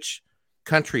like which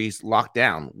countries locked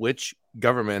down, which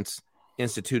governments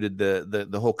instituted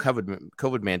the whole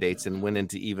COVID mandates and went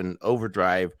into even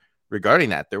overdrive regarding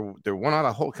that. There were not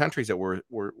a whole countries that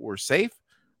were safe.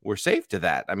 Were safe to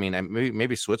that. I mean,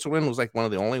 maybe Switzerland was like one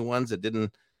of the only ones that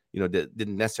didn't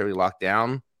necessarily lock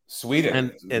down.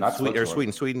 Sweden,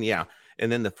 Sweden, yeah.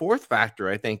 And then the fourth factor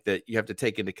I think that you have to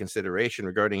take into consideration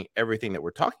regarding everything that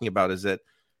we're talking about is that,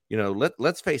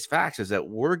 let's face facts, is that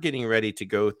we're getting ready to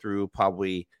go through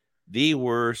probably the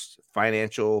worst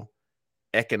financial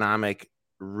economic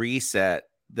reset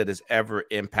that has ever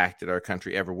impacted our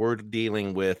country ever. We're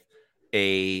dealing with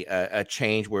a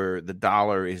change where the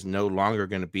dollar is no longer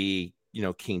going to be,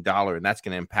 king dollar, and that's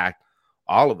going to impact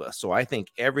all of us. So I think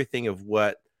everything of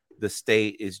what the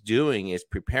state is doing is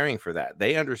preparing for that.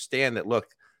 They understand that, look,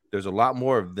 there's a lot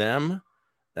more of them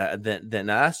than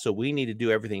us. So we need to do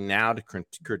everything now to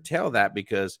curtail that,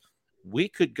 because we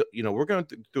could go, we're going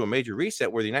through a major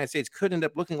reset where the United States could end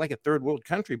up looking like a third world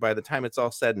country by the time it's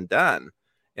all said and done.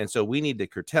 And so we need to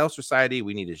curtail society.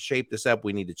 We need to shape this up.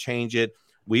 We need to change it.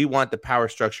 We want the power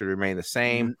structure to remain the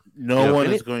same. No one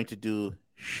is going to do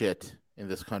shit in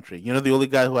this country. The only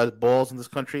guy who has balls in this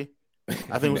country,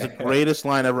 I think it was the greatest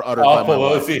line ever uttered by my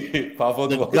wife.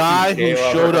 The guy who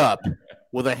showed up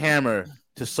with a hammer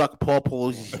to suck Paul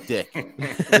Pelosi's dick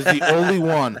is the only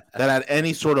one that had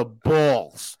any sort of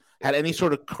balls, had any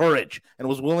sort of courage, and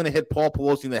was willing to hit Paul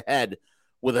Pelosi in the head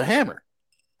with a hammer.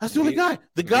 That's the only guy.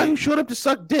 The guy who showed up to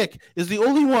suck dick is the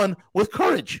only one with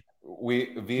courage.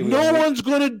 No one's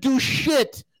going to do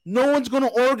shit. No one's going to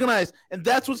organize. And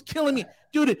that's what's killing me.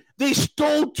 Dude, they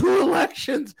stole 2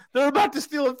 elections. They're about to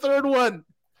steal a third one.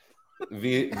 And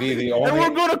we're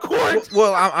going to court.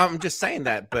 Well, I'm just saying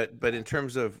that. But in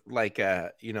terms of like, I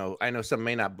know some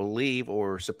may not believe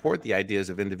or support the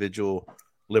ideas of individual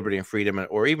liberty and freedom,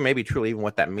 or even maybe truly even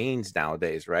what that means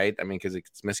nowadays, right? I mean, because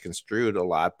it's misconstrued a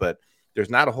lot. But there's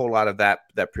not a whole lot of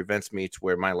that prevents me to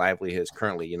where my livelihood is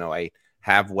currently. I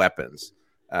have weapons.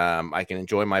 I can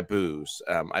enjoy my booze.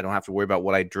 I don't have to worry about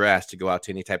what I dress to go out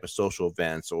to any type of social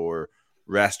events or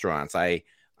restaurants.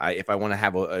 If I want to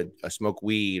have a smoke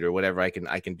weed or whatever, I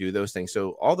can do those things.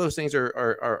 So all those things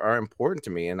are important to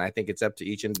me. And I think it's up to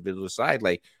each individual to decide,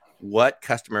 like, what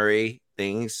customary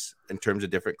things in terms of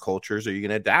different cultures are you going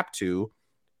to adapt to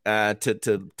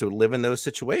live in those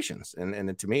situations.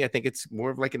 And to me, I think it's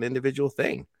more of like an individual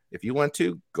thing. If you want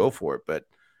to, go for it. But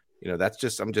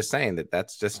I'm just saying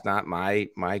that's just not my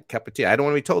cup of tea. I don't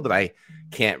want to be told that I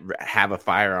can't have a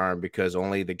firearm because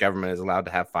only the government is allowed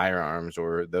to have firearms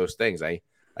or those things. I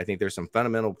think there's some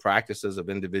fundamental practices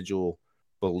of individual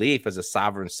belief as a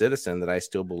sovereign citizen that I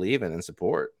still believe in and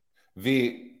support.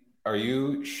 Are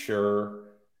you sure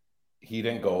he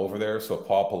didn't go over there so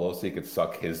Paul Pelosi could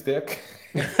suck his dick?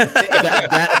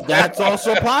 That's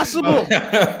also possible.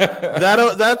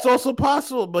 That's also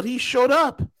possible. But he showed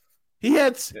up. He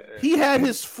had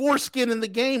his foreskin in the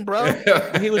game, bro.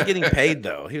 He was getting paid,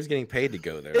 though. He was getting paid to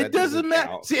go there. It doesn't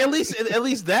matter. See, at least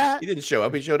that. He didn't show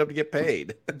up. He showed up to get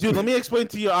paid. Dude, let me explain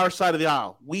to you our side of the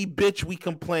aisle. We bitch, we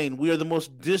complain. We are the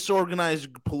most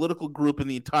disorganized political group in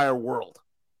the entire world.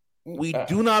 We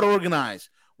do not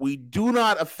organize. We do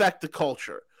not affect the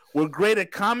culture. We're great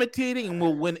at commentating, and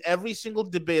we'll win every single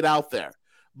debate out there.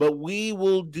 But we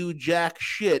will do jack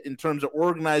shit in terms of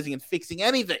organizing and fixing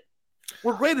anything.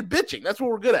 We're great at bitching. That's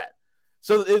what we're good at.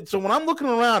 So when I'm looking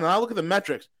around and I look at the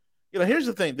metrics, here's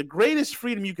the thing. The greatest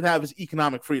freedom you can have is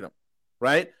economic freedom,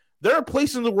 right? There are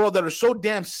places in the world that are so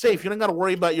damn safe, you don't got to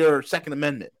worry about your Second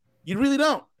Amendment. You really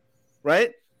don't,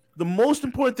 right? The most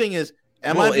important thing is,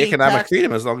 economic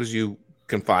freedom as long as you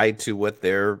confide to what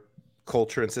their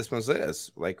culture and systems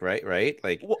is, like, right?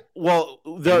 Like, well,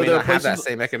 you may not have that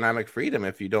same economic freedom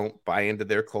if you don't buy into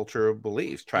their culture of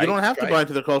beliefs. You don't have to buy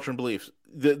into their culture and beliefs.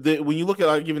 When you look at,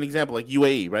 I'll give you an example, like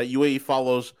UAE, right? UAE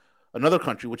follows another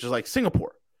country, which is like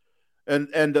Singapore.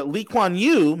 And Lee Kuan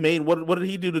Yew made, what did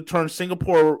he do to turn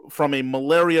Singapore from a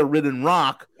malaria-ridden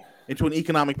rock into an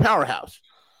economic powerhouse?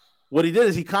 What he did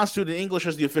is he constituted English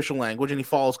as the official language, and he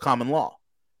follows common law.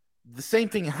 The same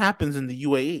thing happens in the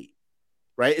UAE,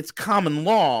 right? It's common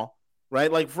law,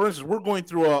 right? Like, for instance, we're going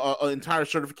through an entire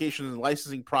certification and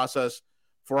licensing process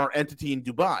for our entity in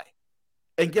Dubai.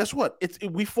 And guess what?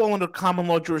 We fall under common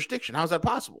law jurisdiction. How's that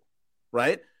possible,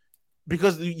 right?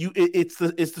 Because it's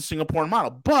the Singaporean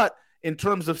model. But in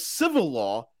terms of civil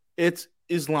law, it's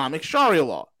Islamic Sharia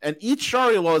law. And each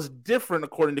Sharia law is different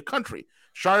according to country.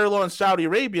 Sharia law in Saudi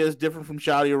Arabia is different from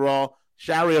Sharia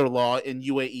law in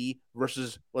UAE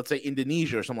versus, let's say,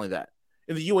 Indonesia or something like that.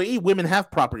 In the UAE, women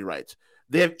have property rights.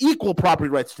 They have equal property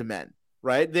rights to men.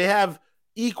 right? They have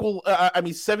equal.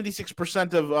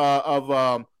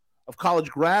 76% of college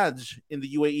grads in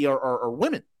the UAE are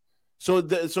women. So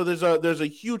there's a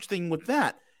huge thing with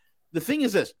that. The thing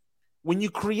is this: when you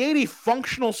create a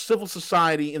functional civil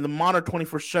society in the modern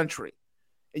 21st century,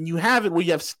 and you have it where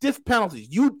you have stiff penalties,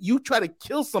 you try to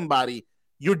kill somebody,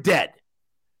 you're dead.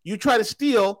 You try to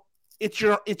steal, it's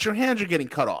your hands are getting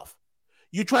cut off.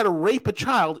 You try to rape a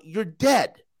child, you're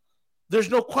dead. There's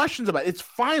no questions about it. It's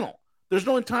final. There's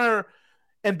no entire,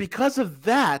 and because of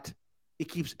that, it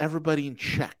keeps everybody in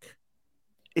check.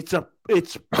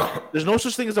 There's no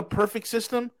such thing as a perfect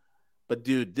system, but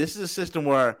dude, this is a system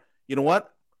where, you know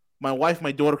what? My wife,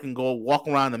 my daughter can go walk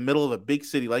around in the middle of a big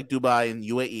city like Dubai and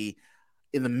UAE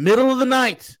in the middle of the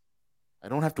night. I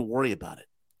don't have to worry about it.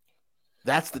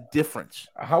 That's the difference.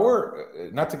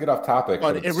 Not to get off topic,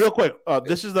 but real quick,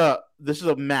 this is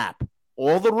a map.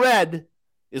 All the red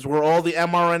is where all the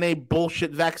mRNA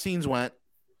bullshit vaccines went,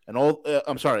 and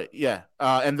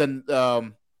and then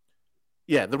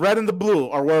the red and the blue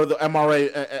are where the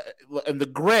mRNA, and the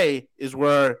gray is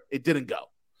where it didn't go.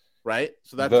 Right,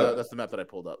 so that's the map that I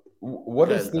pulled up.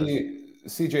 What is the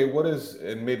CJ? What is,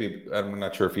 and maybe I'm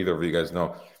not sure if either of you guys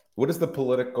know, what is the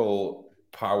political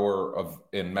power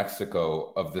in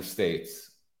Mexico of the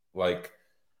states? Like,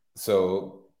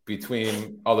 so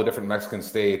between all the different Mexican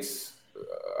states,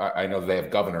 I know they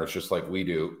have governors just like we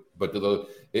do, but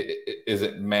is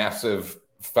it massive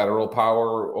federal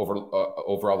power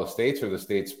over all the states, or the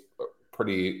states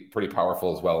pretty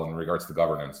powerful as well in regards to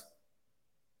governance?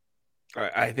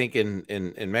 I think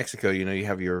in Mexico, you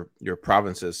have your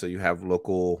provinces, so you have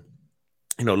local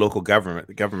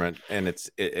government, and it's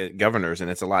governors, and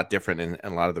it's a lot different in a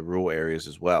lot of the rural areas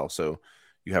as well. So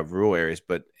you have rural areas,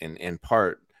 but in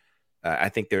part, I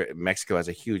think Mexico has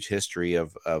a huge history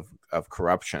of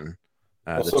corruption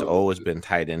that's always been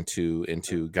tied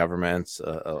into governments,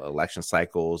 election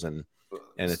cycles, and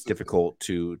it's difficult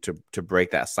to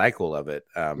break that cycle of it.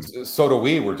 So do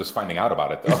we. We're just finding out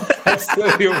about it, though.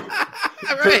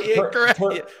 Right, correct.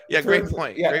 Great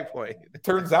point. Yeah, great point. It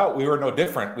turns out we were no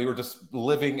different. We were just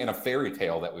living in a fairy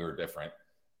tale that we were different.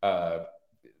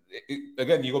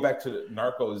 Again, you go back to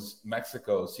Narcos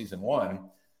Mexico season 1,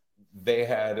 they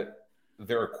had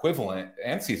their equivalent,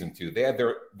 and season 2, they had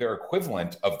their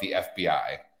equivalent of the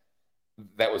FBI.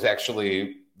 That was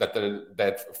actually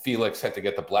that Felix had to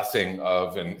get the blessing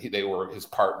of, and they were his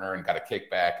partner and got a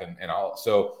kickback and all.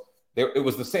 So it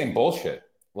was the same bullshit.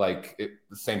 The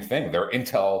same thing. The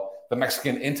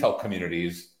Mexican intel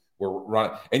communities were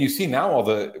running, and you see now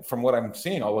from what I'm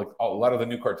seeing, a lot of the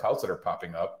new cartels that are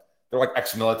popping up, they're like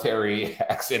ex-military,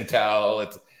 ex-intel.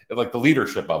 It's like the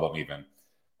leadership of them even.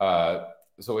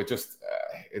 So it just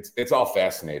it's all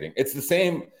fascinating. It's the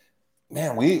same,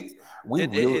 man.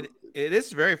 It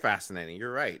is very fascinating.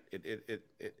 You're right. It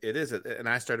is, and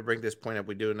I started to bring this point up.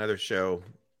 We do another show.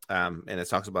 And it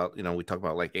talks about, we talk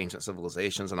about like ancient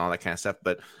civilizations and all that kind of stuff.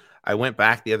 But I went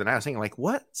back the other night. I was thinking, like,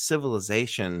 what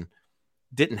civilization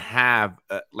didn't have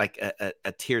a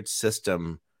tiered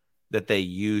system that they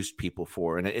used people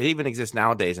for? And it even exists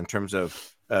nowadays in terms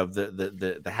of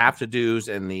the have to do's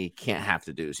and the can't have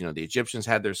to do's. The Egyptians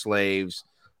had their slaves.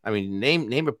 I mean,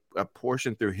 name a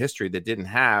portion through history that didn't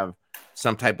have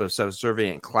some type of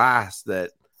subservient class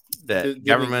that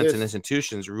governments and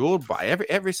institutions ruled by.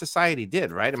 Every society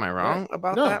did, right? Am I wrong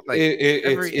about that? Like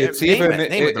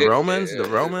the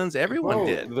Romans, everyone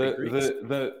did.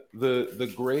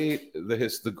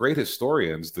 The great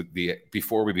historians,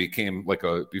 before we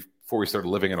started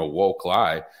living in a woke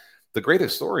lie, the great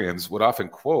historians would often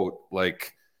quote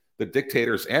like the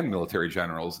dictators and military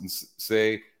generals and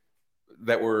say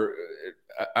that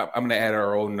I'm going to add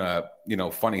our own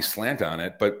funny slant on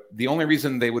it, but the only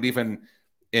reason they would even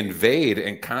invade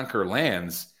and conquer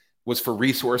lands was for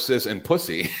resources and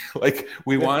pussy.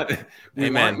 We want your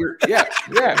did I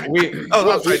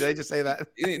just say that?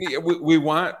 we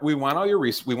want all your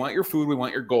we want your food, we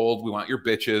want your gold, we want your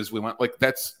bitches, we want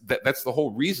that's the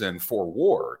whole reason for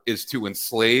war, is to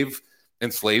enslave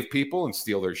people and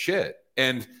steal their shit.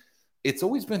 And it's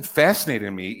always been fascinating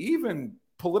to me, even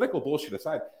political bullshit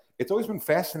aside, it's always been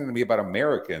fascinating to me about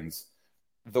Americans,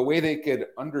 the way they could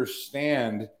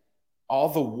understand all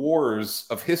the wars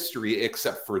of history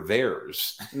except for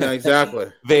theirs. No, exactly.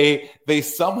 they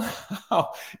somehow,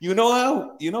 how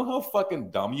fucking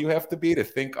dumb you have to be to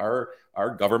think our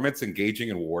government's engaging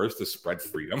in wars to spread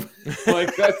freedom.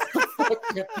 That's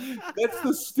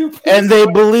the stupid. And they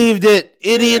believed it.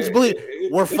 Idiots believe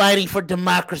we're fighting for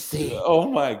democracy. Oh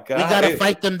my God. We gotta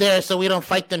fight them there so we don't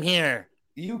fight them here.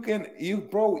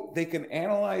 They can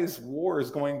analyze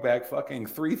wars going back fucking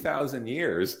 3,000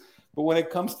 years. But when it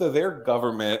comes to their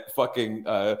government fucking,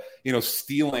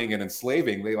 stealing and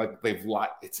enslaving, they've lied.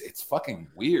 It's fucking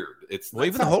weird.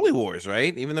 Even the holy wars,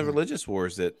 right? Even the religious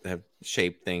wars that have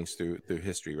shaped things through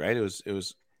history, right? It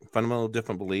was fundamental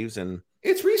different beliefs and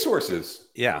it's resources.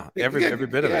 Yeah, every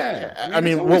bit of it. I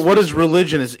mean, what is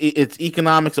religion? It's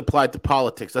economics applied to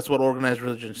politics. That's what organized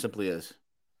religion simply is.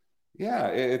 Yeah,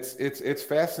 it's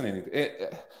fascinating.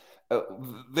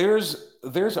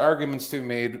 There's arguments to be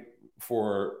made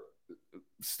for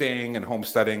staying and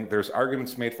homesteading. There's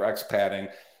arguments made for expatting.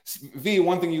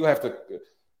 One thing you have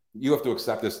to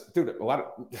accept is, dude,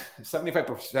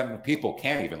 75% of people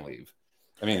can't even leave.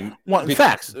 I mean,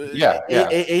 facts.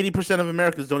 80% 80% of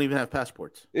Americans don't even have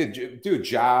passports. Dude,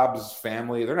 jobs,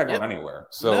 family, they're not going anywhere.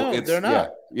 So they're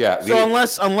not. Yeah. So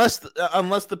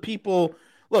unless the people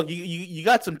look, you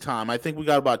got some time. I think we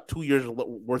got about 2 years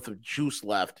worth of juice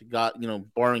left.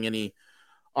 Barring any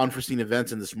unforeseen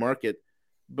events in this market.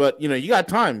 But you got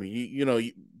time.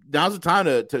 Now's the time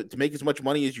to make as much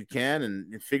money as you can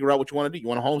and figure out what you want to do. You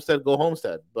want to homestead, go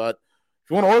homestead. But if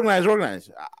you want to organize.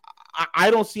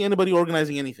 I don't see anybody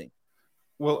organizing anything.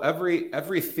 Well, every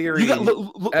theory.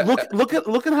 Look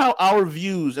at how our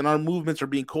views and our movements are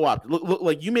being co-opted. Look,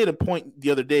 like you made a point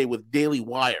the other day with Daily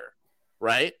Wire,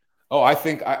 right? Oh, I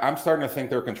think I'm starting to think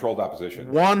they're controlled opposition.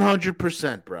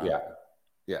 100%, bro.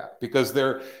 Yeah, because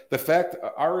this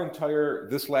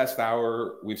last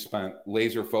hour we've spent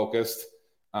laser focused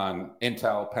on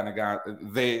Intel, Pentagon.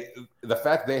 The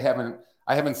fact I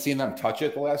haven't seen them touch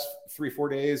it the last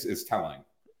 3-4 days is telling.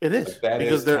 It is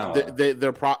because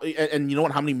they're probably, and you know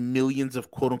what? How many millions of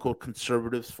quote unquote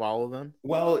conservatives follow them?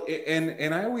 Well,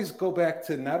 and I always go back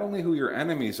to not only who your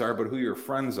enemies are, but who your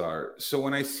friends are. So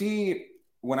when I see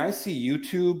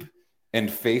YouTube and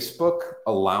Facebook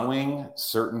allowing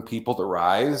certain people to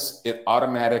rise, it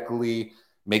automatically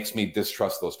makes me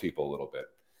distrust those people a little bit.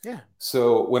 Yeah.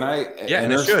 So when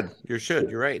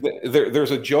you're right.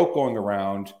 There's a joke going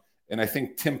around, and I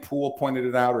think Tim Pool pointed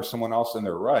it out, or someone else, and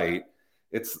they're right.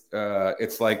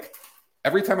 It's like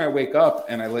every time I wake up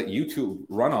and I let YouTube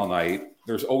run all night,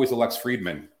 there's always a Lex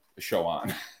Friedman show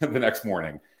on the next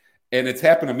morning. And it's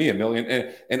happened to me a million,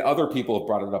 and other people have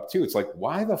brought it up too. It's like,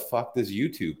 why the fuck does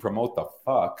YouTube promote the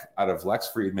fuck out of Lex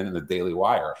Friedman and the Daily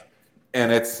Wire? And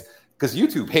it's because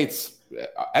YouTube hates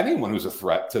anyone who's a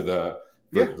threat to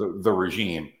the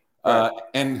regime. Right.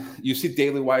 And you see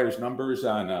Daily Wire's numbers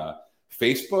on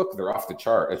Facebook, they're off the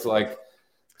chart. It's like,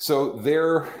 so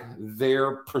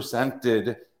they're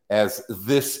presented as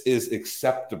this is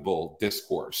acceptable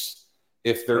discourse.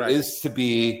 If there is to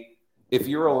be, if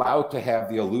you're allowed to have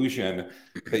the illusion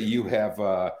that you have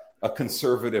a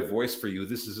conservative voice for you,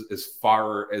 this is as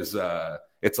far as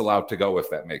it's allowed to go, if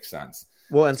that makes sense.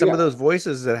 Well, and some of those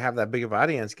voices that have that big of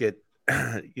audience get,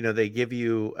 they give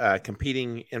you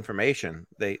competing information.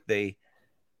 They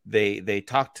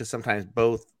talk to sometimes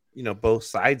both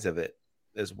sides of it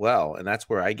as well, and that's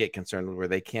where I get concerned, where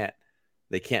they can't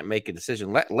make a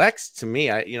decision. Lex, to me,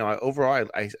 I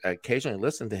occasionally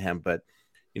listen to him, but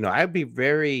I'd be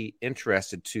very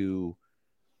interested to,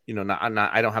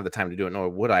 I don't have the time to do it, nor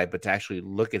would I, but to actually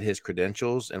look at his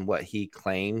credentials and what he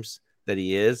claims that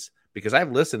he is, because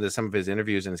I've listened to some of his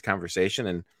interviews and his conversation,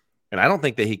 and I don't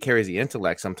think that he carries the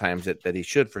intellect sometimes that he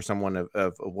should for someone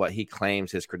of what he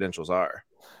claims his credentials are.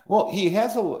 Well,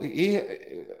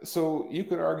 so you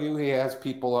could argue he has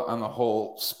people on the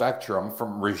whole spectrum,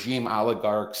 from regime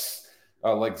oligarchs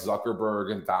like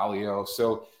Zuckerberg and Dalio.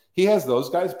 So he has those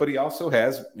guys, but he also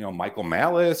has, Michael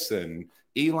Malice and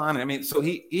Elon. I mean, so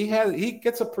he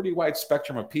gets a pretty wide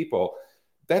spectrum of people.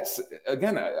 That's,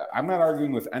 again, I'm not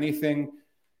arguing with anything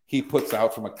he puts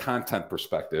out from a content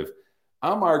perspective.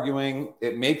 I'm arguing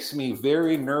it makes me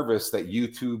very nervous that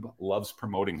YouTube loves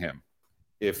promoting him.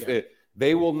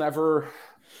 They would never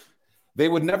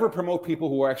promote people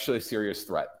who are actually a serious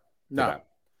threat. No.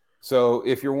 So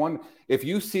if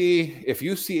you see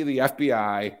the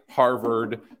FBI,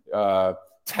 Harvard,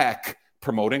 tech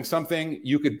promoting something,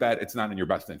 you could bet it's not in your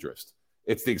best interest.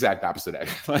 It's the exact opposite.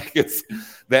 Like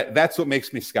that's what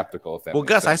makes me skeptical. If that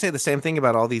Gus, sense. I say the same thing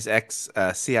about all these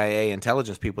CIA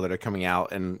intelligence people that are coming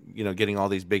out and getting all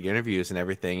these big interviews and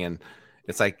everything, and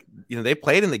it's like they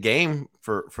played in the game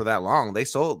for that long. They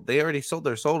already sold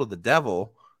their soul to the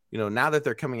devil. Now that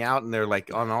they're coming out and they're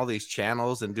like on all these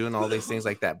channels and doing all these things,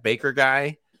 like that Baker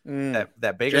guy,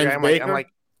 that Baker James guy. I'm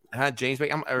like, James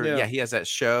Baker. He has that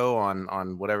show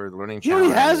on whatever learning channel.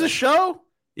 He has a show.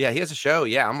 Yeah, he has a show.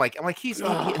 Yeah, I'm like he's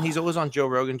always on Joe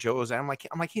Rogan. I'm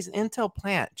like he's an Intel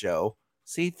plant, Joe.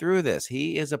 See through this.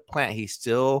 He is a plant. He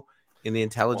still in the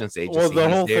intelligence agency. Well, the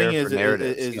whole there thing for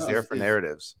narratives. He's there for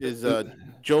narratives. Is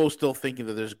Joe still thinking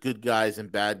that there's good guys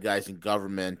and bad guys in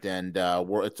government, and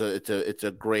it's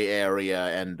a gray area,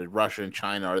 and Russia and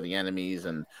China are the enemies,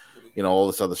 and all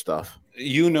this other stuff. If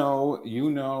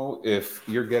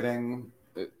you're getting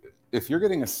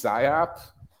a psyop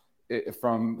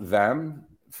from them,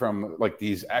 from like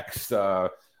these ex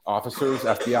officers,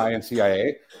 FBI and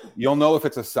CIA, you'll know if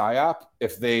it's a psyop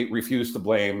if they refuse to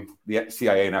blame the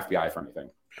CIA and FBI for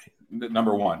anything.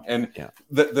 Number one. And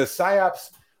the psyops,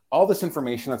 all this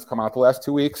information that's come out the last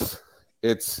 2 weeks,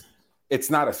 it's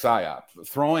not a psyop.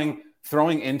 Throwing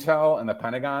intel and the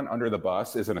Pentagon under the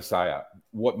bus isn't a psyop.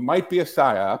 What might be a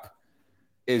psyop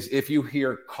is if you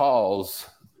hear calls,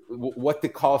 what the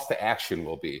calls to action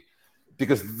will be,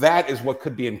 because that is what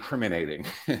could be incriminating.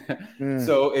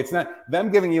 So it's not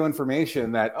them giving you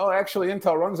information that, oh, actually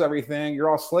intel runs everything, you're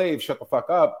all slaves, shut the fuck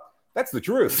up. That's the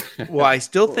truth. Well, I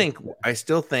still think,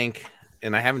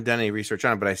 and I haven't done any research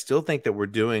on it, but I still think that we're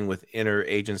dealing with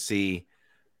interagency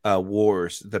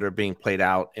wars that are being played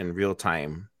out in real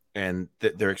time, and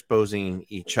they're exposing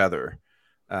each other.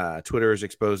 Twitter is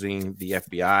exposing the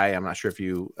FBI. I'm not sure if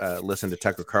you listened to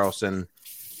Tucker Carlson.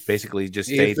 Basically, just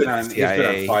stated the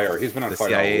CIA, he's been on the fire.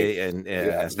 CIA and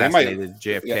assassinated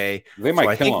JFK. They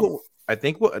might kill him. I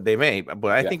think what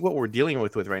we're dealing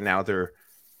with right now, there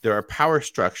are power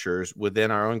structures within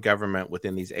our own government,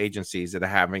 within these agencies, that are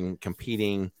having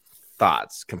competing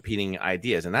thoughts, competing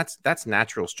ideas, and that's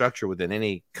natural structure within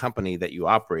any company that you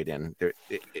operate in.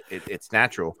 It's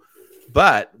natural.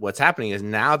 But what's happening is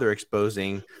now they're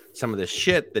exposing some of the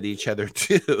shit that each other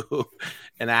do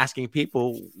and asking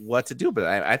people what to do. But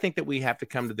I think that we have to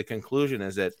come to the conclusion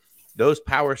is that those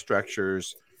power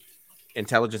structures,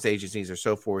 intelligence agencies or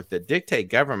so forth, that dictate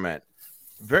government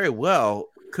very well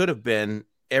could have been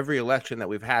every election that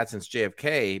we've had since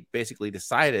JFK basically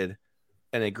decided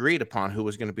and agreed upon who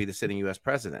was going to be the sitting U.S.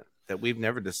 president. That we've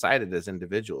never decided as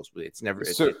individuals. It's never.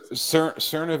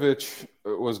 Cernovich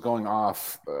was going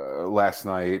off last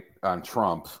night on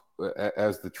Trump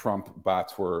as the Trump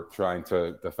bots were trying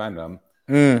to defend him.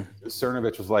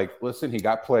 Cernovich was like, "Listen, he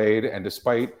got played, and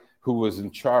despite who was in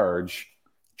charge,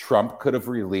 Trump could have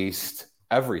released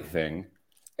everything,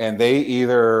 and they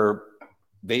either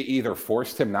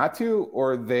forced him not to,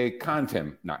 or they conned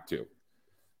him not to."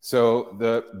 So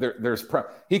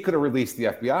he could have released the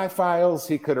FBI files.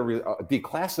 He could have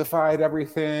declassified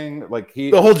everything. Like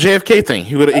the whole JFK thing.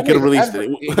 He could have released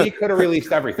it. He could have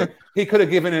released everything. He could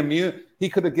have given He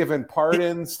could have given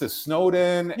pardons to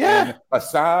Snowden and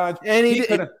Assange. And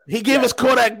he gave us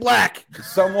Kodak Black.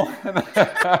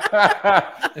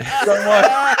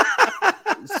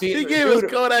 He gave us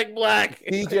Kodak Black.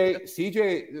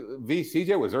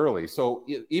 CJ was early. So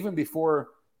even before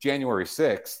January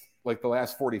 6th. Like the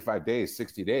last 45 days,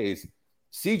 60 days,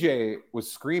 CJ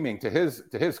was screaming, to his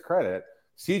credit,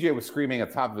 CJ was screaming at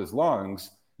the top of his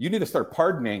lungs, you need to start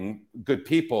pardoning good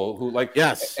people who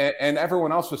and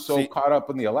everyone else was so caught up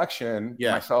in the election.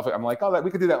 Myself, I'm like, we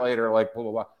could do that later. Like, blah,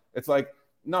 blah, blah. It's like,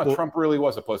 no, Trump really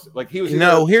was a pussy. Like he was.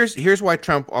 Here's why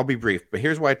Trump, I'll be brief, but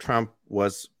here's why Trump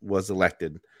was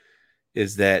elected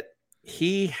is that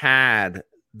he had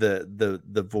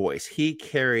the voice. He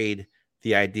carried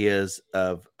the ideas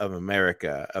of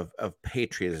America, of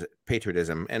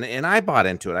patriotism. And I bought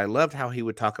into it. I loved how he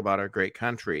would talk about our great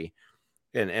country.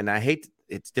 And I hate,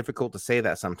 it's difficult to say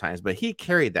that sometimes, but he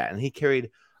carried that, and he carried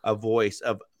a voice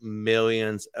of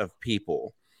millions of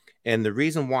people. And the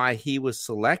reason why he was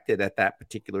selected at that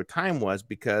particular time was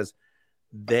because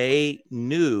they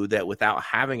knew that without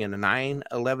having a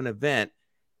 9/11 event,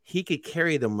 he could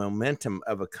carry the momentum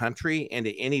of a country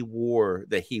into any war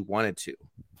that he wanted to.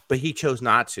 But he chose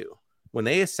not to. When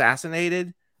they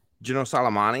assassinated General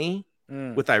Soleimani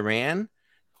with Iran,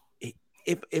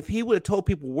 if he would have told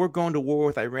people we're going to war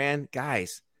with Iran,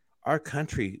 guys, our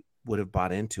country would have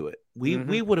bought into it.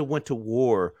 We would have went to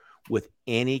war with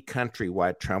any country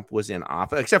while Trump was in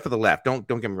office, except for the left. Don't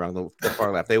get me wrong, the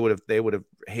far left. They would have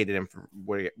hated him for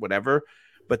whatever.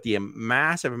 But the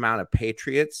massive amount of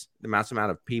patriots, the massive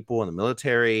amount of people in the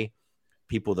military,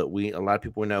 people that a lot of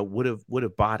people we know would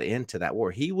have bought into that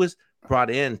war. He was brought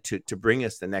in to bring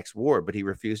us the next war, but he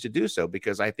refused to do so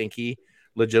because I think he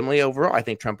legitimately overall, I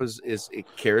think Trump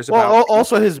cares about. Well,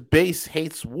 also his base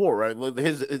hates war, right?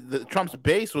 Trump's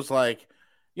base was like,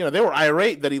 they were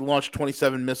irate that he launched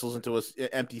 27 missiles into an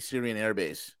empty Syrian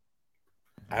airbase.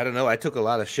 I don't know. I took a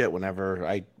lot of shit whenever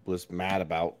I was mad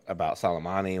about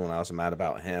Soleimani. When I was mad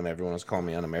about him, everyone was calling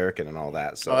me un-American and all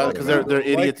that. So because they're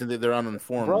idiots and they're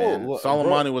uninformed. Man.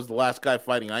 Soleimani was the last guy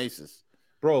fighting ISIS.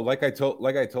 Bro, like I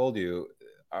told you,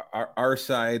 our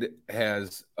side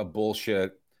has a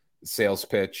bullshit sales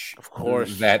pitch, of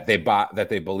course, that they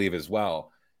believe as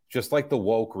well. Just like the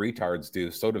woke retards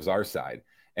do, so does our side.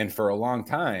 And for a long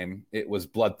time, it was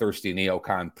bloodthirsty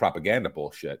neocon propaganda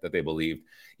bullshit that they believed.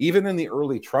 Even in the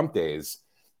early Trump days,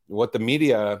 what the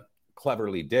media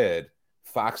cleverly did,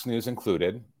 Fox News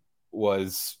included,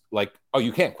 was like, oh,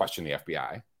 you can't question the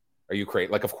FBI. Are you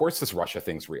crazy? Like, of course this Russia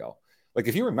thing's real. Like,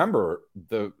 if you remember,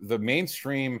 the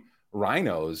mainstream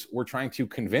rhinos were trying to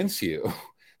convince you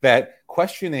that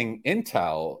questioning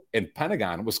intel and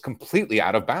Pentagon was completely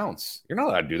out of bounds. You're not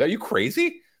allowed to do that. Are you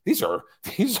crazy? These are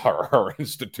our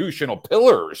institutional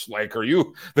pillars. Like,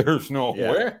 there's no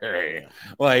way.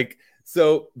 Like,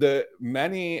 so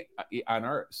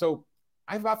so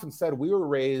I've often said we were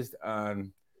raised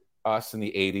on, us in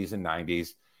the 80s and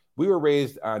 90s, we were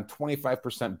raised on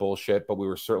 25% bullshit, but we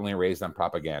were certainly raised on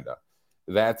propaganda.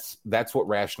 That's what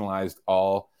rationalized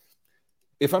all.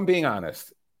 If I'm being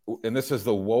honest, and this is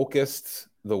the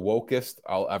wokest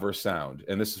I'll ever sound,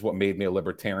 and this is what made me a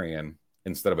libertarian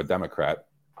instead of a Democrat,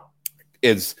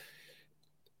 is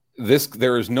this: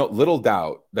 there is no little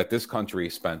doubt that this country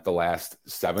spent the last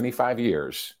 75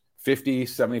 years,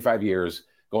 75 years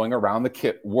going around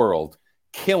the world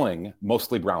killing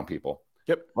mostly brown people.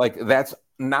 Yep. Like, that's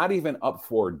not even up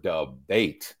for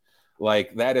debate.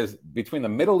 Like, that is between the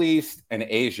Middle East and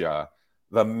Asia,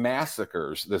 the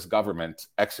massacres this government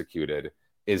executed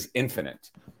is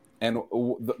infinite. And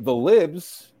the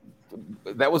libs,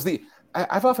 that was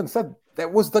I've often said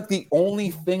that was like the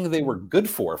only thing they were good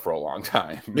for a long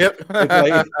time. Yep.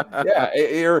 Like,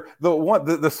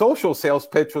 the social sales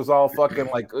pitch was all fucking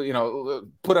like,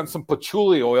 put on some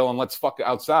patchouli oil and let's fuck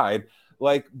outside.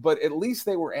 Like, but at least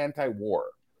they were anti-war,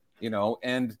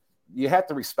 and you have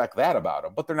to respect that about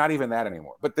them, but they're not even that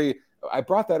anymore. But I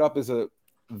brought that up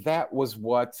that was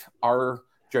what our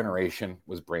generation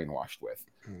was brainwashed with.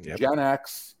 Yep. Gen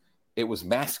X, it was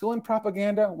masculine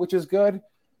propaganda, which is good,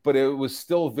 but it was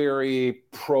still very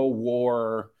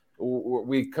pro-war,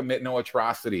 we commit no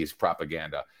atrocities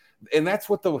propaganda. And that's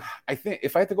what I think,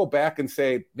 if I had to go back and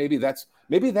say, maybe that's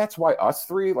why us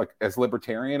three, like, as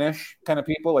libertarian-ish kind of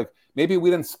people, like, maybe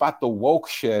we didn't spot the woke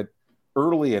shit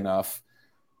early enough,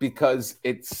 because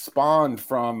it spawned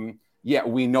from,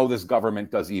 we know this government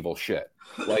does evil shit.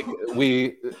 Like,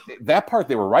 that part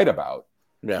they were right about.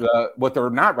 Yeah. What they're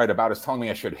not right about is telling me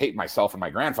I should hate myself and my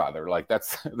grandfather. Like,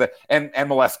 that's and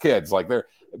molest kids. Like, they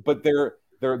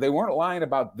weren't lying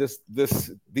about this.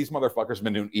 These motherfuckers have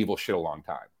been doing evil shit a long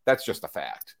time. That's just a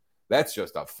fact.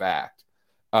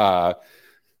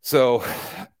 So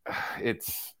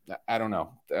it's, I don't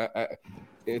know.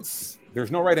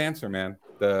 There's no right answer, man.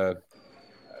 The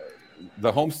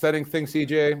homesteading thing,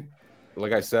 CJ,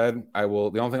 like I said, the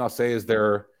only thing I'll say is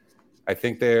I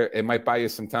think it might buy you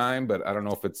some time, but I don't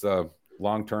know if it's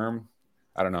long term.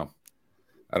 I don't know.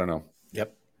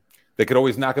 Yep. They could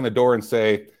always knock on the door and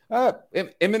say,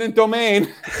 eminent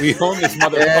domain. We own this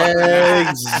motherfucker.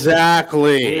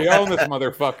 Exactly. We own this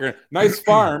motherfucker. Nice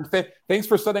farm. Thanks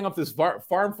for setting up this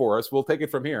farm for us. We'll take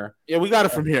it from here. Yeah, we got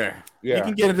it from here. Yeah. You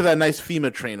can get into that nice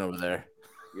FEMA train over there.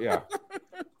 Yeah.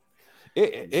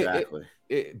 Exactly.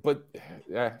 But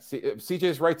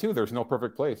CJ's right too. There's no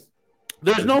perfect place.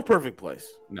 There's no perfect place.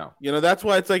 No. That's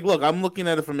why it's like, look, I'm looking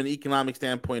at it from an economic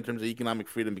standpoint in terms of economic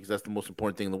freedom, because that's the most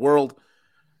important thing in the world.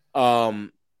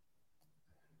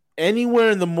 Anywhere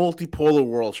in the multipolar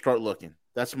world, start looking.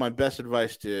 That's my best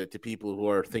advice to people who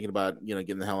are thinking about,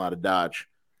 getting the hell out of Dodge,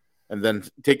 and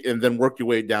then work your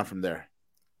way down from there.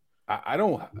 I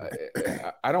don't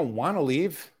want to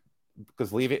leave,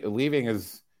 because leaving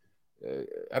is,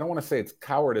 I don't want to say it's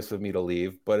cowardice of me to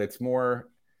leave, but it's more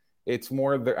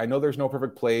I know there's no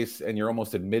perfect place, and you're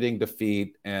almost admitting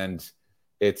defeat, and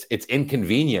it's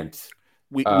inconvenient.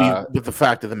 But the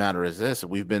fact of the matter is this: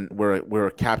 we're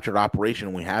a captured operation,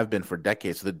 and we have been for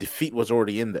decades. So the defeat was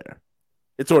already in there.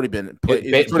 It's already been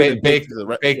baked.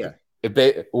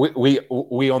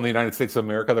 We own the United States of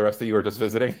America. The rest of you are just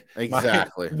visiting.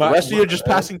 Exactly. The rest of you are just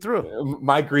passing through.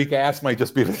 My Greek ass might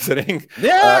just be visiting.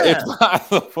 Yeah,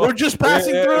 we're just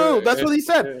passing through. That's what he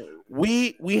said.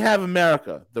 We have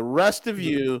America. The rest of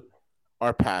you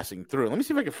are passing through. Let me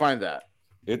see if I can find that.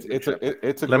 It's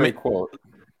a great quote.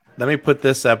 Let me put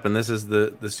this up, and this is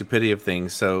the stupidity of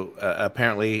things. So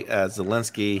apparently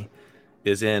Zelensky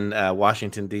is in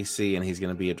Washington, D.C., and he's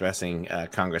going to be addressing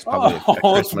Congress. Probably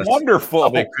it's wonderful.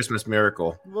 Probably a Christmas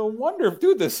miracle.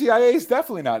 Dude, the CIA is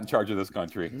definitely not in charge of this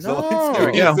country. No.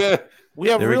 There we go. We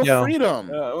have real freedom.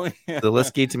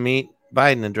 Zelensky to meet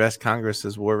Biden, address Congress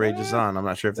as war rages on. I'm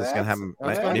not sure if that's going to happen.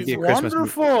 Maybe a Christmas.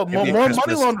 Wonderful. More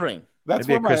money laundering. That's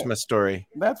maybe a Christmas story.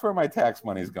 That's where my tax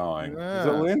money's going.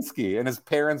 Zelensky and his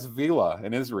parents' villa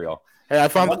in Israel. Hey, I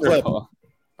found the clip.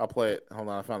 I'll play it. Hold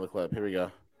on, I found the clip. Here we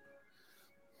go.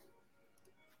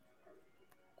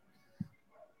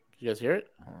 You guys hear it?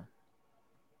 Hold on.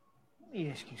 Let me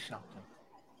ask you something.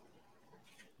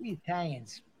 We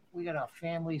Italians, we got our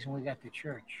families and we got the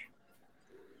church.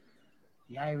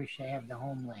 The Irish, they have the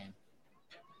homeland.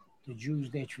 The Jews,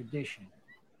 their tradition.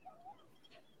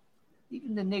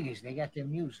 Even the niggers, they got their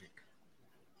music.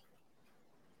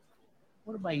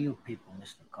 What about you people,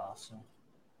 Mr. Carlson?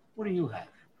 What do you have?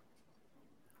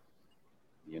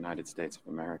 The United States of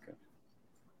America.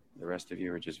 The rest of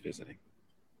you are just visiting.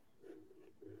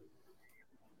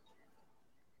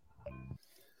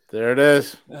 There it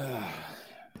is.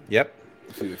 Yep.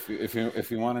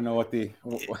 If you want to know what the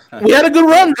we had a good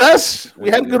run, Gus. We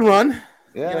had a good run.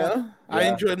 Yeah. You know? I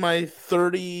enjoyed my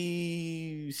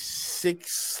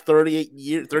 36, 38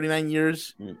 years, 39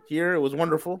 years here. It was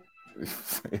wonderful.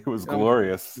 It was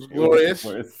glorious. It was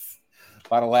glorious.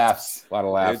 A lot of laughs.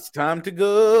 It's time to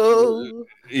go.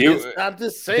 It's time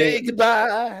to say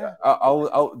goodbye.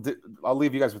 I'll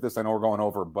leave you guys with this. I know we're going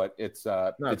over, but it's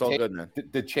it's all good, man.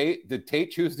 Did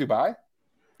Tate choose Dubai?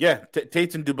 Yeah,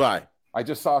 Tate's in Dubai. I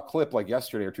just saw a clip like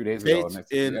yesterday or 2 days ago.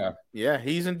 Yeah,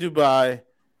 he's in Dubai.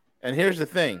 And here's the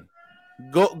thing: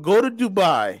 go to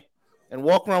Dubai and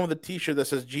walk around with a T-shirt that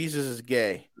says "Jesus is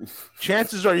gay."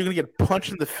 Chances are you're gonna get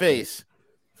punched in the face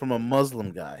from a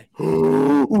Muslim guy.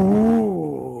 Ooh,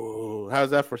 how's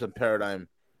that for some paradigm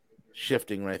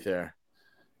shifting right there?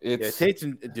 Tate's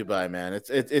in Dubai, man. It's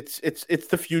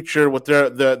the future. What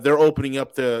they're opening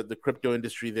up the crypto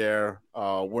industry there.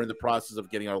 We're in the process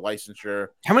of getting our licensure.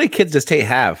 How many kids does Tate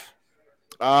have?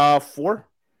 4.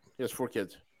 He has 4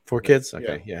 kids. 4 kids?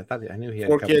 Okay, yeah. I knew he had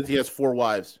 4 kids. He has 4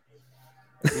 wives.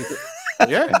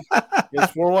 Yeah, he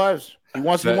has 4 wives. He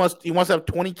wants to have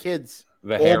 20 kids.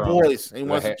 All boys. He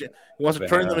wants to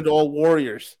turn them into all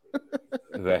warriors.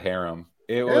 The harem.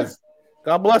 It was.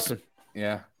 God bless him.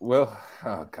 Yeah. Well,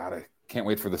 oh God, I can't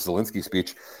wait for the Zelensky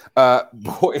speech.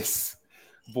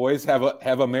 Boys,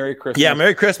 have a Merry Christmas. Yeah,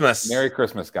 Merry Christmas. Merry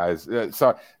Christmas, guys.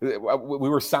 So we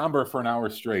were somber for an hour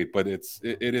straight, but it's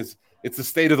the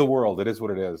state of the world. It is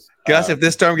what it is. Gus, if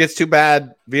this storm gets too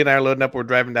bad, V and I are loading up. We're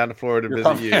driving down to Florida to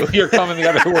visit you. You're coming the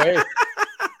other way.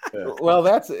 Yeah. Well,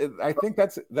 I think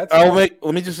that's. Let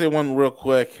me just say one real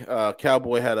quick.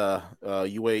 Cowboy had a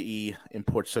UAE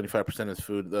import 75% of his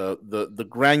food. The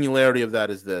granularity of that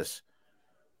is this: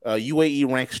 UAE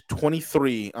ranks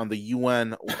 23 on the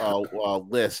UN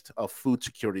list of food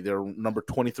security. They're number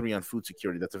 23 on food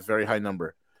security. That's a very high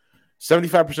number.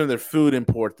 75% of their food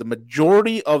import. The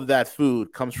majority of that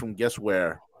food comes from guess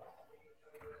where?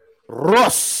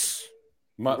 Russia.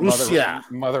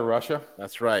 Mother Russia.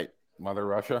 That's right. Mother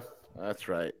Russia. That's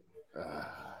right.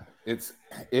 It's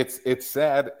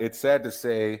sad. It's sad to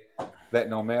say that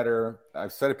no matter,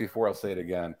 I've said it before, I'll say it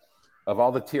again. Of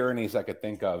all the tyrannies I could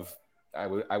think of, I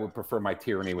would prefer my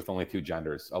tyranny with only 2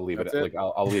 genders. I'll leave it.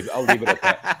 I'll leave it at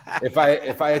that. If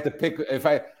I had to pick,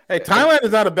 Thailand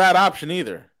is not a bad option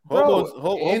either. Hobo's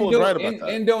right about that.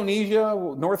 Indonesia,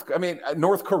 North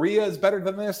Korea is better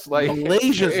than this. Like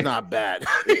Malaysia's not bad.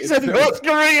 He said North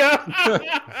Korea.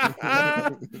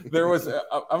 There was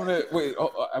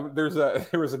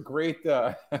a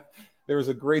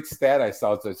great stat I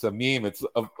saw. It's a meme. It's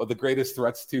of the greatest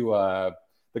threats to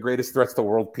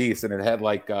world peace, and it had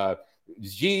like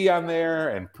Xi on there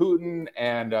and Putin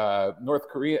and North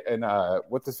Korea and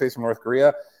what's his face from North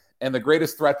Korea. And the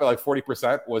greatest threat by like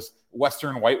 40% was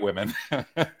Western white women.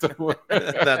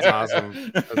 That's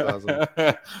awesome.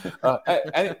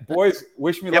 Boys,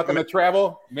 wish me luck on the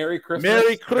travel. Merry Christmas.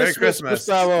 Merry Christmas,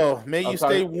 Gustavo. May you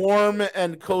stay warm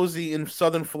and cozy in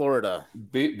southern Florida.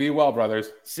 Be well, brothers.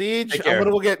 Siege, I'm going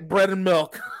to go get bread and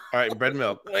milk. All right, bread and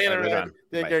milk. Later, man.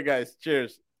 Take care, guys.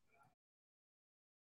 Cheers.